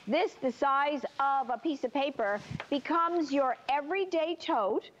car. This, the size of a piece of paper, becomes your everyday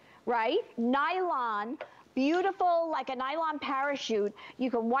tote, right? Nylon. Beautiful, like a nylon parachute. You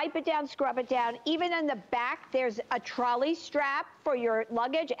can wipe it down, scrub it down. Even in the back, there's a trolley strap for your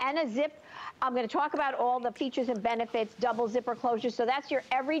luggage and a zip. I'm going to talk about all the features and benefits, double zipper closure. So that's your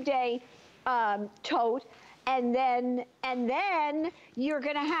everyday tote. And then you're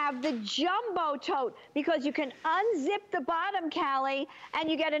going to have the jumbo tote, because you can unzip the bottom, Callie, and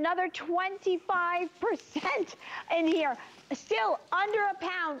you get another 25% in here. Still under a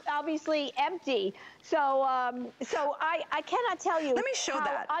pound, obviously empty. So I cannot tell you. Let me show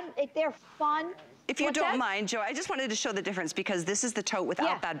that. They're fun. If you don't mind, Joe, I just wanted to show the difference because this is the tote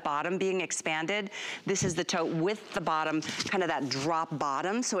without that bottom being expanded. This is the tote with the bottom, kind of that drop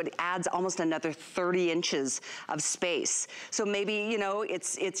bottom. So it adds almost another 30 inches of space. So maybe, you know,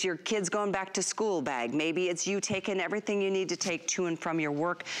 it's your kids going back to school bag. Maybe it's you taking everything you need to take to and from your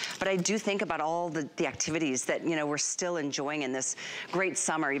work. But I do think about all the activities that, you know, we're still enjoying in this great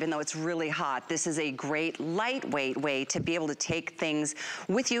summer, even though it's really hot. This is a great lightweight way to be able to take things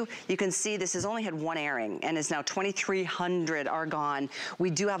with you. You can see this has only had one airing and is now 2,300 are gone. We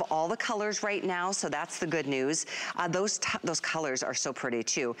do have all the colors right now, so that's the good news. Those colors are so pretty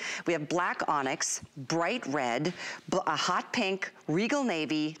too. We have black onyx, bright red, a hot pink, regal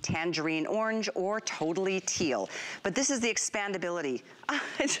navy, tangerine orange, or totally teal. But this is the expandability.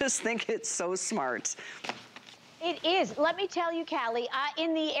 I just think it's so smart. It is. Let me tell you, Callie,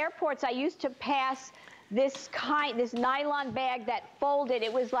 in the airports, I used to pass this nylon bag that folded.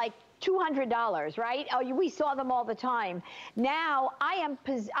 It was like $200, right? Oh, we saw them all the time. Now,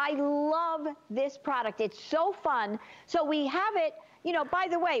 I love this product. It's so fun. So we have it, you know, by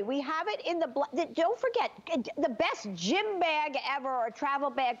the way, we have it in don't forget, the best gym bag ever, or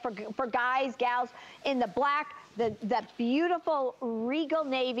travel bag for guys, gals, in the black, the beautiful regal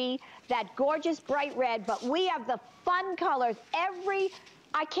navy, that gorgeous bright red, but we have the fun colors.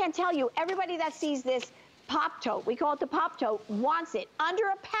 I can't tell you, everybody that sees this pop tote, we call it the pop tote, wants it. Under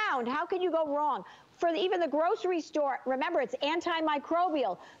a pound, how can you go wrong? For even the grocery store, remember, it's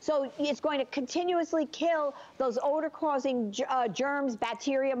antimicrobial, so it's going to continuously kill those odor-causing germs,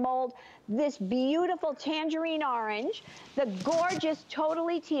 bacteria, mold. This beautiful tangerine orange, the gorgeous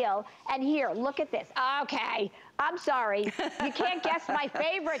totally teal, and here, look at this. Okay, I'm sorry, you can't guess my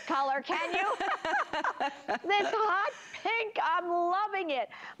favorite color, can you? This hot pink, I'm loving it.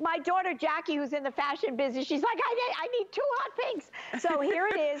 My daughter Jackie, who's in the fashion business, she's like, I need 2 hot pinks. So here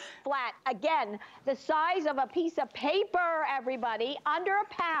it is, flat. Again, the size of a piece of paper, everybody, under a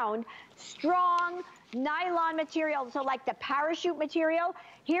pound, strong nylon material, so like the parachute material.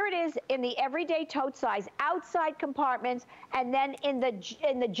 Here it is in the everyday tote size, outside compartments, and then in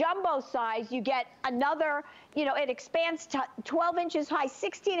the jumbo size, you get another, you know, it expands to 12 inches high,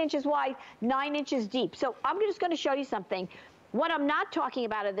 16 inches wide, 9 inches deep. So I'm just going to show you something. What I'm not talking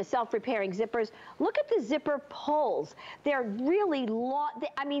about are the self-repairing zippers. Look at the zipper pulls. They're really long.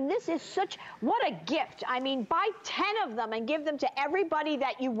 I mean, this is what a gift. I mean, buy 10 of them and give them to everybody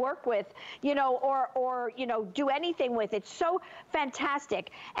that you work with, you know, or you know, do anything with. It's so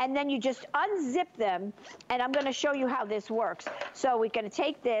fantastic. And then you just unzip them, and I'm going to show you how this works. So we're going to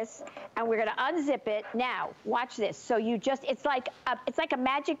take this, and we're going to unzip it. Now, watch this. So you just, it's like a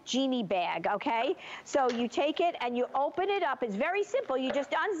magic genie bag, okay? So you take it, and you open it up. It's very simple. You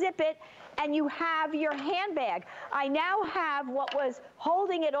just unzip it, and you have your handbag. I now have what was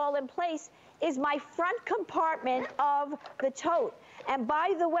holding it all in place is my front compartment of the tote. And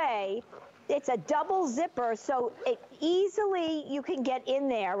by the way, it's a double zipper, so easily you can get in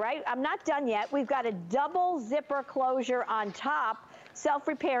there, right? I'm not done yet. We've got a double zipper closure on top,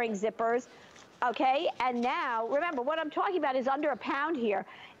 self-repairing zippers. Okay, and now, remember, what I'm talking about is under a pound here.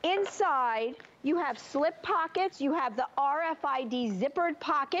 Inside, you have slip pockets. You have the RFID zippered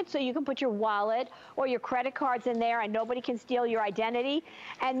pocket, so you can put your wallet or your credit cards in there, and nobody can steal your identity.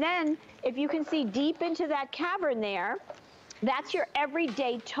 And then, if you can see deep into that cavern there, that's your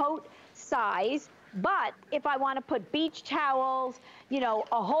everyday tote size. But if I want to put beach towels, you know,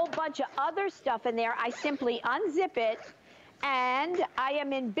 a whole bunch of other stuff in there, I simply unzip it, and I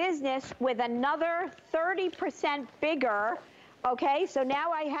am in business with another 30% bigger. Okay, so now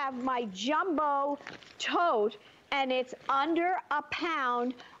I have my jumbo tote, and it's under a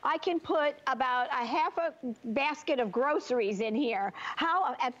pound. I can put about a half a basket of groceries in here.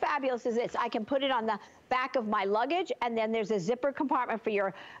 How fabulous is this? I can put it on the back of my luggage, and then there's a zipper compartment for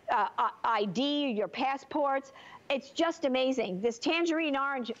your ID, your passports. It's just amazing. This tangerine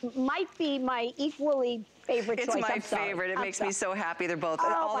orange might be my equally favorite choice. It's my favorite. It makes me so happy. They're both,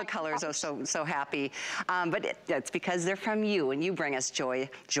 all the colors are so happy. But it's because they're from you, and you bring us joy.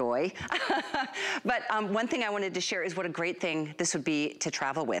 But one thing I wanted to share is what a great thing this would be to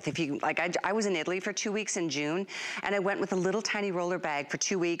travel with. If you, like, I was in Italy for 2 weeks in June, and I went with a little tiny roller bag for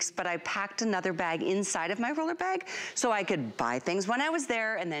 2 weeks, but I packed another bag inside of my roller bag so I could buy things when I was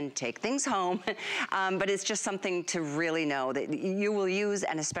there and then take things home. But it's just something to really know that you will use,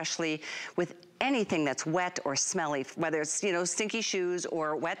 and especially with anything that's wet or smelly, whether it's, you know, stinky shoes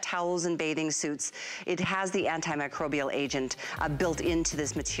or wet towels and bathing suits. It has the antimicrobial agent built into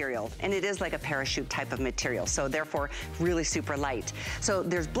this material. And it is like a parachute type of material, so therefore really super light. So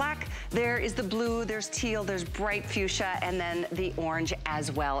there's black, there is the blue, there's teal, there's bright fuchsia, and then the orange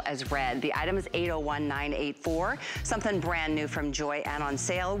as well as red. The item is 801984, something brand new from Joy and on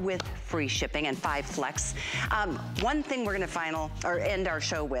sale with free shipping and 5 flex. One thing we're gonna end our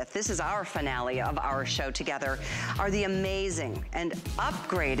show with, this is our finale of our show together, are the amazing and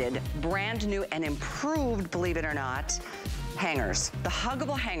upgraded, brand new and improved, believe it or not, hangers. The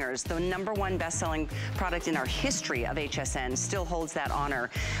huggable hangers, the #1 best-selling product in our history of HSN, still holds that honor.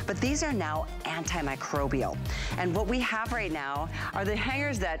 But these are now antimicrobial. And what we have right now are the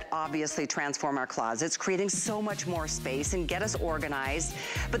hangers that obviously transform our closets, creating so much more space and get us organized.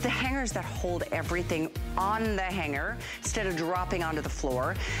 But the hangers that hold everything on the hanger instead of dropping onto the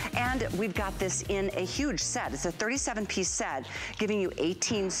floor. And we've got this in a huge set. It's a 37-piece set, giving you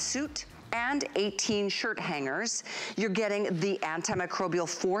 18 suit and 18 shirt hangers. You're getting the antimicrobial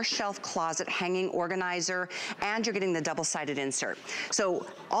 4-shelf closet hanging organizer, and you're getting the double-sided insert. So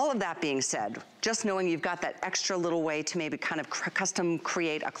all of that being said, just knowing you've got that extra little way to maybe kind of custom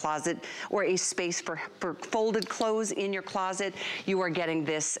create a closet or a space for folded clothes in your closet, you are getting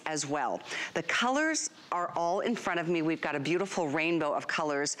this as well. The colors are all in front of me. We've got a beautiful rainbow of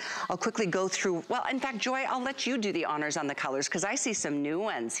colors. I'll quickly go through, well, in fact, Joy, I'll let you do the honors on the colors because I see some new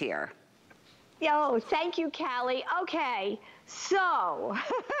ones here. Yo, thank you, Callie. Okay, so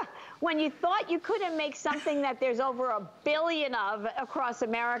when you thought you couldn't make something that there's over 1 billion of across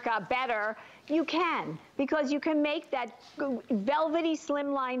America better, you can, because you can make that velvety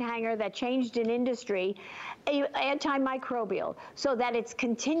slimline hanger that changed in industry antimicrobial, so that it's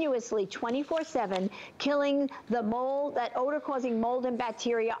continuously 24/7 killing the mold, that odor-causing mold and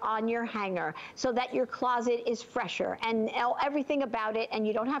bacteria on your hanger, so that your closet is fresher and everything about it, and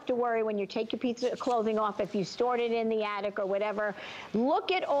you don't have to worry when you take your piece of clothing off if you stored it in the attic or whatever.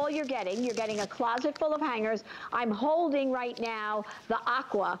 Look at all you're getting. You're getting a closet full of hangers. I'm holding right now the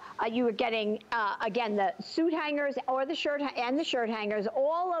aqua. You are getting again the suit hangers or the shirt hangers.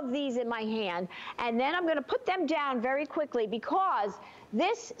 All of these in my hand, and then I'm going to put them down very quickly because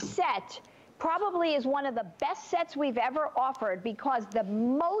this set probably is one of the best sets we've ever offered, because the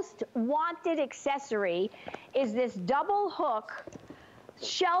most wanted accessory is this double hook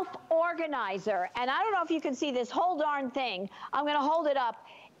shelf organizer. And I don't know if you can see this whole darn thing. I'm going to hold it up.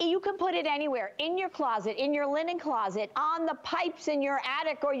 You can put it anywhere, in your closet, in your linen closet, on the pipes in your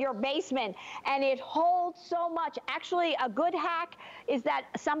attic or your basement, and it holds so much. Actually, a good hack is that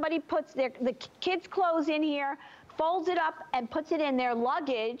somebody puts the kids' clothes in here, folds it up and puts it in their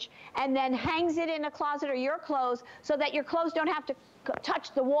luggage, and then hangs it in a closet or your clothes so that your clothes don't have to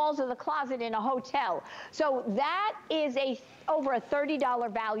touch the walls of the closet in a hotel. So that is over a $30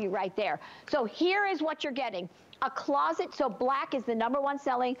 value right there. So here is what you're getting. A closet, so black is the #1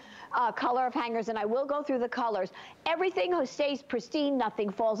 selling color of hangers, and I will go through the colors. Everything stays pristine,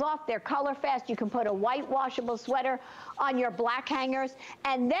 nothing falls off. They're color fast. You can put a white washable sweater on your black hangers,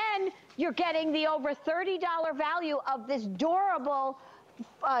 and then you're getting the over $30 value of this durable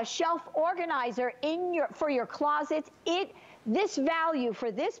shelf organizer for your closets. This value for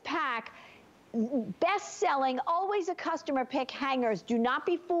this pack, best-selling, always a customer pick hangers. Do not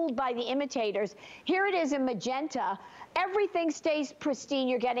be fooled by the imitators. Here it is in magenta. Everything stays pristine.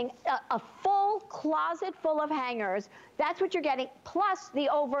 You're getting a full closet full of hangers. That's what you're getting, plus the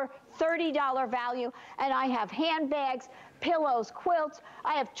over $30 value. And I have handbags, pillows, quilts.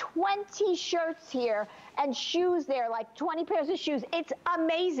 I have 20 shirts here and shoes there, like 20 pairs of shoes. It's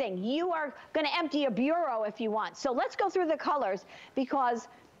amazing. You are going to empty a bureau if you want. So let's go through the colors, because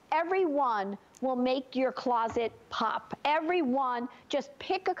every one will make your closet pop. Every one, just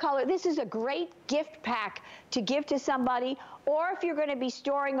pick a color. This is a great gift pack to give to somebody, or if you're going to be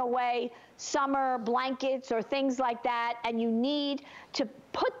storing away summer blankets or things like that, and you need to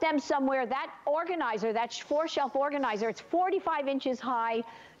put them somewhere, that organizer, that 4-shelf organizer, it's 45 inches high,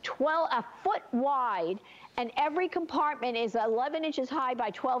 a foot wide, and every compartment is 11 inches high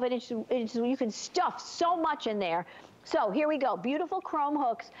by 12 inches. You can stuff so much in there. So here we go, beautiful chrome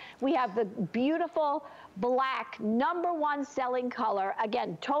hooks. We have the beautiful black, #1 selling color.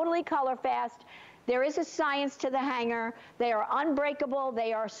 Again, totally color fast. There is a science to the hanger. They are unbreakable.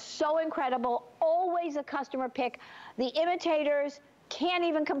 They are so incredible. Always a customer pick. The imitators can't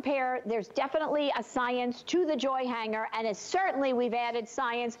even compare. There's definitely a science to the Joy hanger, and certainly we've added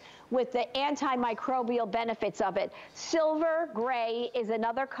science with the antimicrobial benefits of it. Silver gray is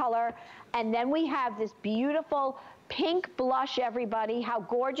another color, and then we have this beautiful pink blush, everybody. How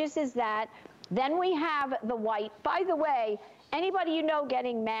gorgeous is that? Then we have the white. By the way, anybody you know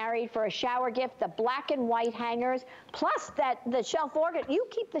getting married for a shower gift, the black and white hangers, plus the shelf you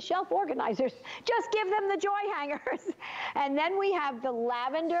keep the shelf organizers. Just give them the joy hangers. And then we have the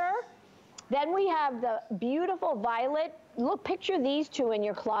lavender. Then we have the beautiful violet. Look, picture these two in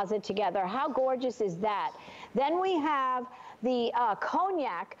your closet together. How gorgeous is that? Then we have the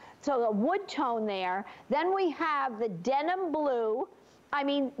cognac, so the wood tone there. Then we have the denim blue. I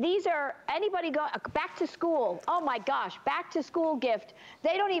mean, these are, anybody go back to school. Oh my gosh, back to school gift.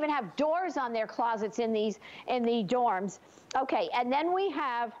 They don't even have doors on their closets in the dorms. Okay, and then we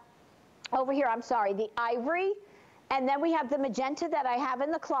have over here, I'm sorry, the ivory. And then we have the magenta that I have in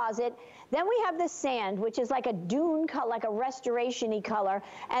the closet. Then we have the sand, which is like a dune color, like a restoration-y color,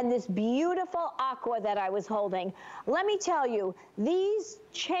 and this beautiful aqua that I was holding. Let me tell you, these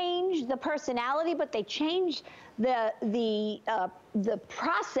change the personality, but they change the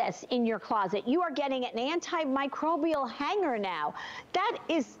process in your closet. You are getting an antimicrobial hanger now. That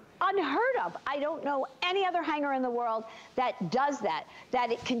is unheard of. I don't know any other hanger in the world that does that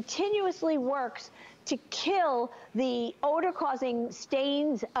it continuously works to kill the odor-causing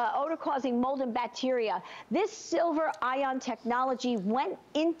stains, odor-causing mold and bacteria. This silver ion technology went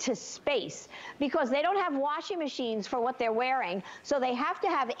into space because they don't have washing machines for what they're wearing, so they have to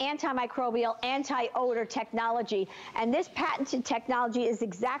have antimicrobial, anti-odor technology. And this patented technology is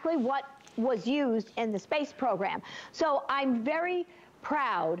exactly what was used in the space program. So I'm very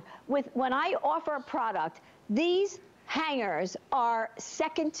proud when I offer a product, these hangers are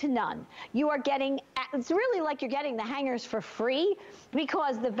second to none. You are getting, it's really like you're getting the hangers for free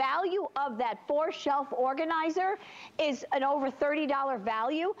because the value of that 4-shelf organizer is an over $30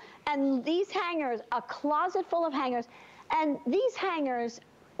 value. And these hangers, a closet full of hangers, and these hangers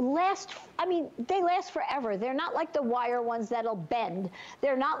last, I mean, they last forever. They're not like the wire ones that'll bend.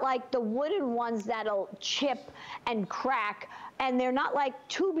 They're not like the wooden ones that'll chip and crack. And they're not like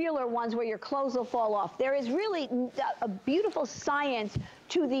tubular ones where your clothes will fall off. There is really a beautiful science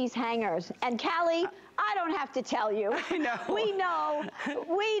to these hangers. And Callie, I don't have to tell you. I know.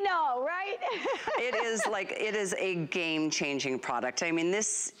 We know, right? It is a game-changing product. I mean,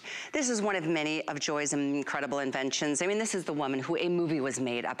 this is one of many of Joy's incredible inventions. I mean, this is the woman who a movie was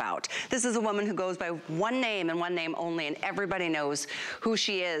made about. This is a woman who goes by one name and one name only, and everybody knows who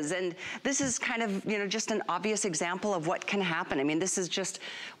she is. And this is kind of, you know, just an obvious example of what can happen. I mean, this is just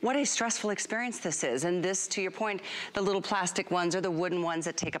what a stressful experience this is. And this, to your point, the little plastic ones or the wooden ones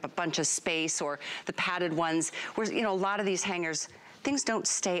that take up a bunch of space, or the padded ones, where, you know, a lot of these hangers, things don't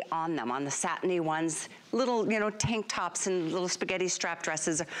stay on them. On the satiny ones, little, you know, tank tops and little spaghetti strap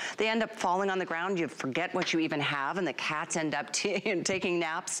dresses, they end up falling on the ground. You forget what you even have, and the cats end up taking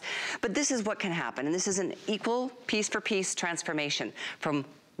naps. But this is what can happen, and this is an equal piece-for-piece transformation from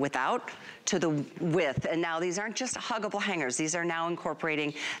without to the with. And now these aren't just huggable hangers. These are now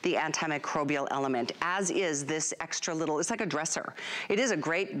incorporating the antimicrobial element, as is this extra little, it's like a dresser. It is a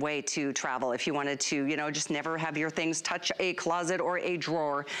great way to travel if you wanted to, you know, just never have your things touch a closet or a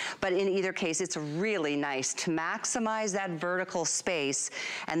drawer. But in either case, it's really nice to maximize that vertical space.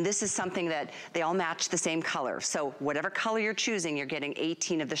 And this is something that they all match the same color. So whatever color you're choosing, you're getting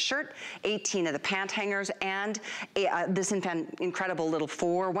 18 of the shirt, 18 of the pant hangers, and this incredible little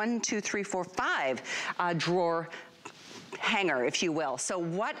 5 drawer hanger, if you will. So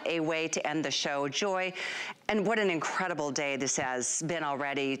what a way to end the show, Joy. And what an incredible day this has been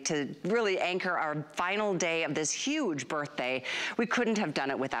already to really anchor our final day of this huge birthday. We couldn't have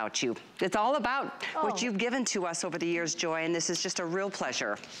done it without you. It's all about what you've given to us over the years, Joy, and this is just a real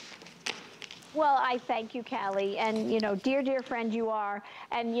pleasure. Well, I thank you, Callie, and you know, dear friend you are.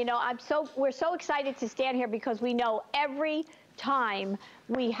 And you know, we're so excited to stand here because we know every time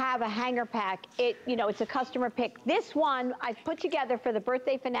we have a hanger pack, you know, it's a customer pick. This one I've put together for the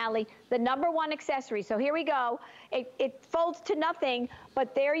birthday finale, the #1 accessory. So here we go. It folds to nothing,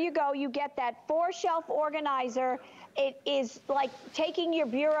 but there you go. You get that 4-shelf organizer. It is like taking your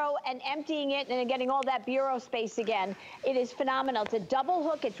bureau and emptying it and getting all that bureau space again. It is phenomenal. It's a double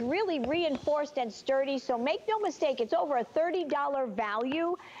hook. It's really reinforced and sturdy. So make no mistake, it's over a $30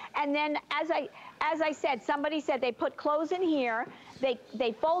 value. And then as I said, somebody said they put clothes in here.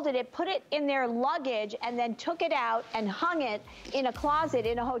 They folded it, put it in their luggage, and then took it out and hung it in a closet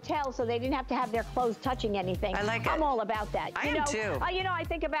in a hotel so they didn't have to have their clothes touching anything. I like it. I'm all about that. I am too. You know, I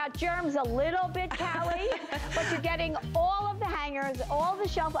think about germs a little bit, Callie, but you're getting all of the hangers, all the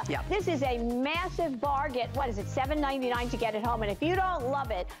shelf. Yep. This is a massive bargain. What is it, $7.99 to get it home? And if you don't love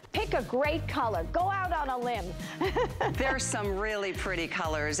it, pick a great color. Go out on a limb. There's some really pretty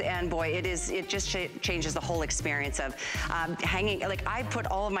colors, and boy, it just changes the whole experience of hanging. like I put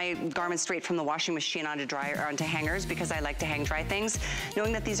all of my garments straight from the washing machine onto hangers because I like to hang dry things.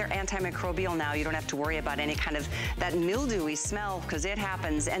 Knowing that these are antimicrobial now, you don't have to worry about any kind of that mildewy smell because it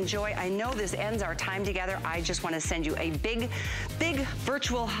happens. And Joy, I know this ends our time together. I just want to send you a big, big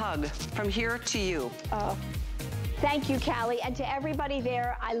virtual hug from here to you. Thank you, Callie. And to everybody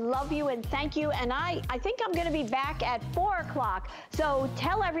there, I love you and thank you. And I think I'm going to be back at 4 o'clock. So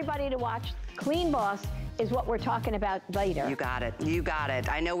tell everybody to watch Clean Boss is what we're talking about later. You got it. You got it.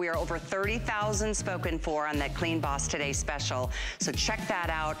 I know we are over 30,000 spoken for on that Clean Boss Today special. So check that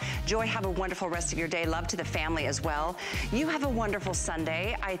out. Joy, have a wonderful rest of your day. Love to the family as well. You have a wonderful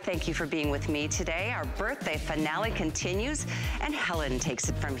Sunday. I thank you for being with me today. Our birthday finale continues, and Helen takes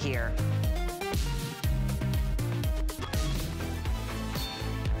it from here.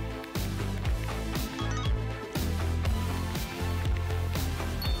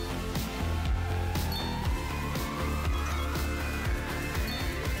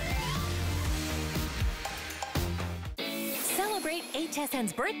 Celebrate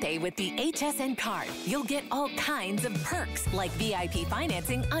HSN's birthday with the HSN card. You'll get all kinds of perks like VIP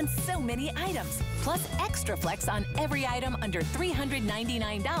financing on so many items, plus extra flex on every item under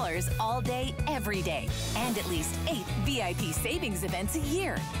 $399 all day, every day, and at least 8 VIP savings events a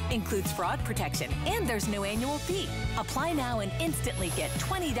year. Includes fraud protection, and there's no annual fee. Apply now and instantly get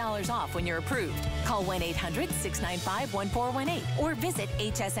 $20 off when you're approved. Call 1-800-695-1418 or visit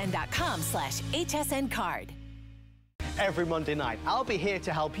hsn.com/HSN card. Every Monday night, I'll be here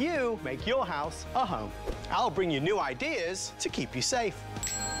to help you make your house a home. I'll bring you new ideas to keep you safe,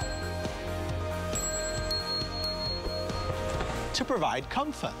 to provide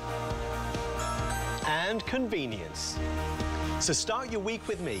comfort and convenience. So start your week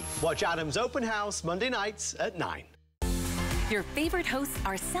with me. Watch Adam's Open House Monday nights at 9. Your favorite hosts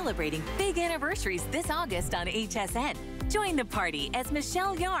are celebrating big anniversaries this August on HSN. Join the party as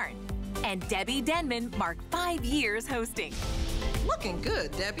Michelle Yarn and Debbie Denman mark 5 years hosting. Looking good,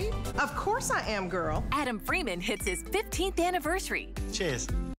 Debbie. Of course I am, girl. Adam Freeman hits his 15th anniversary. Cheers.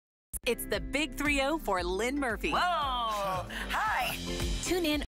 It's the Big 3-0 for Lynn Murphy. Whoa! Hi! Tune in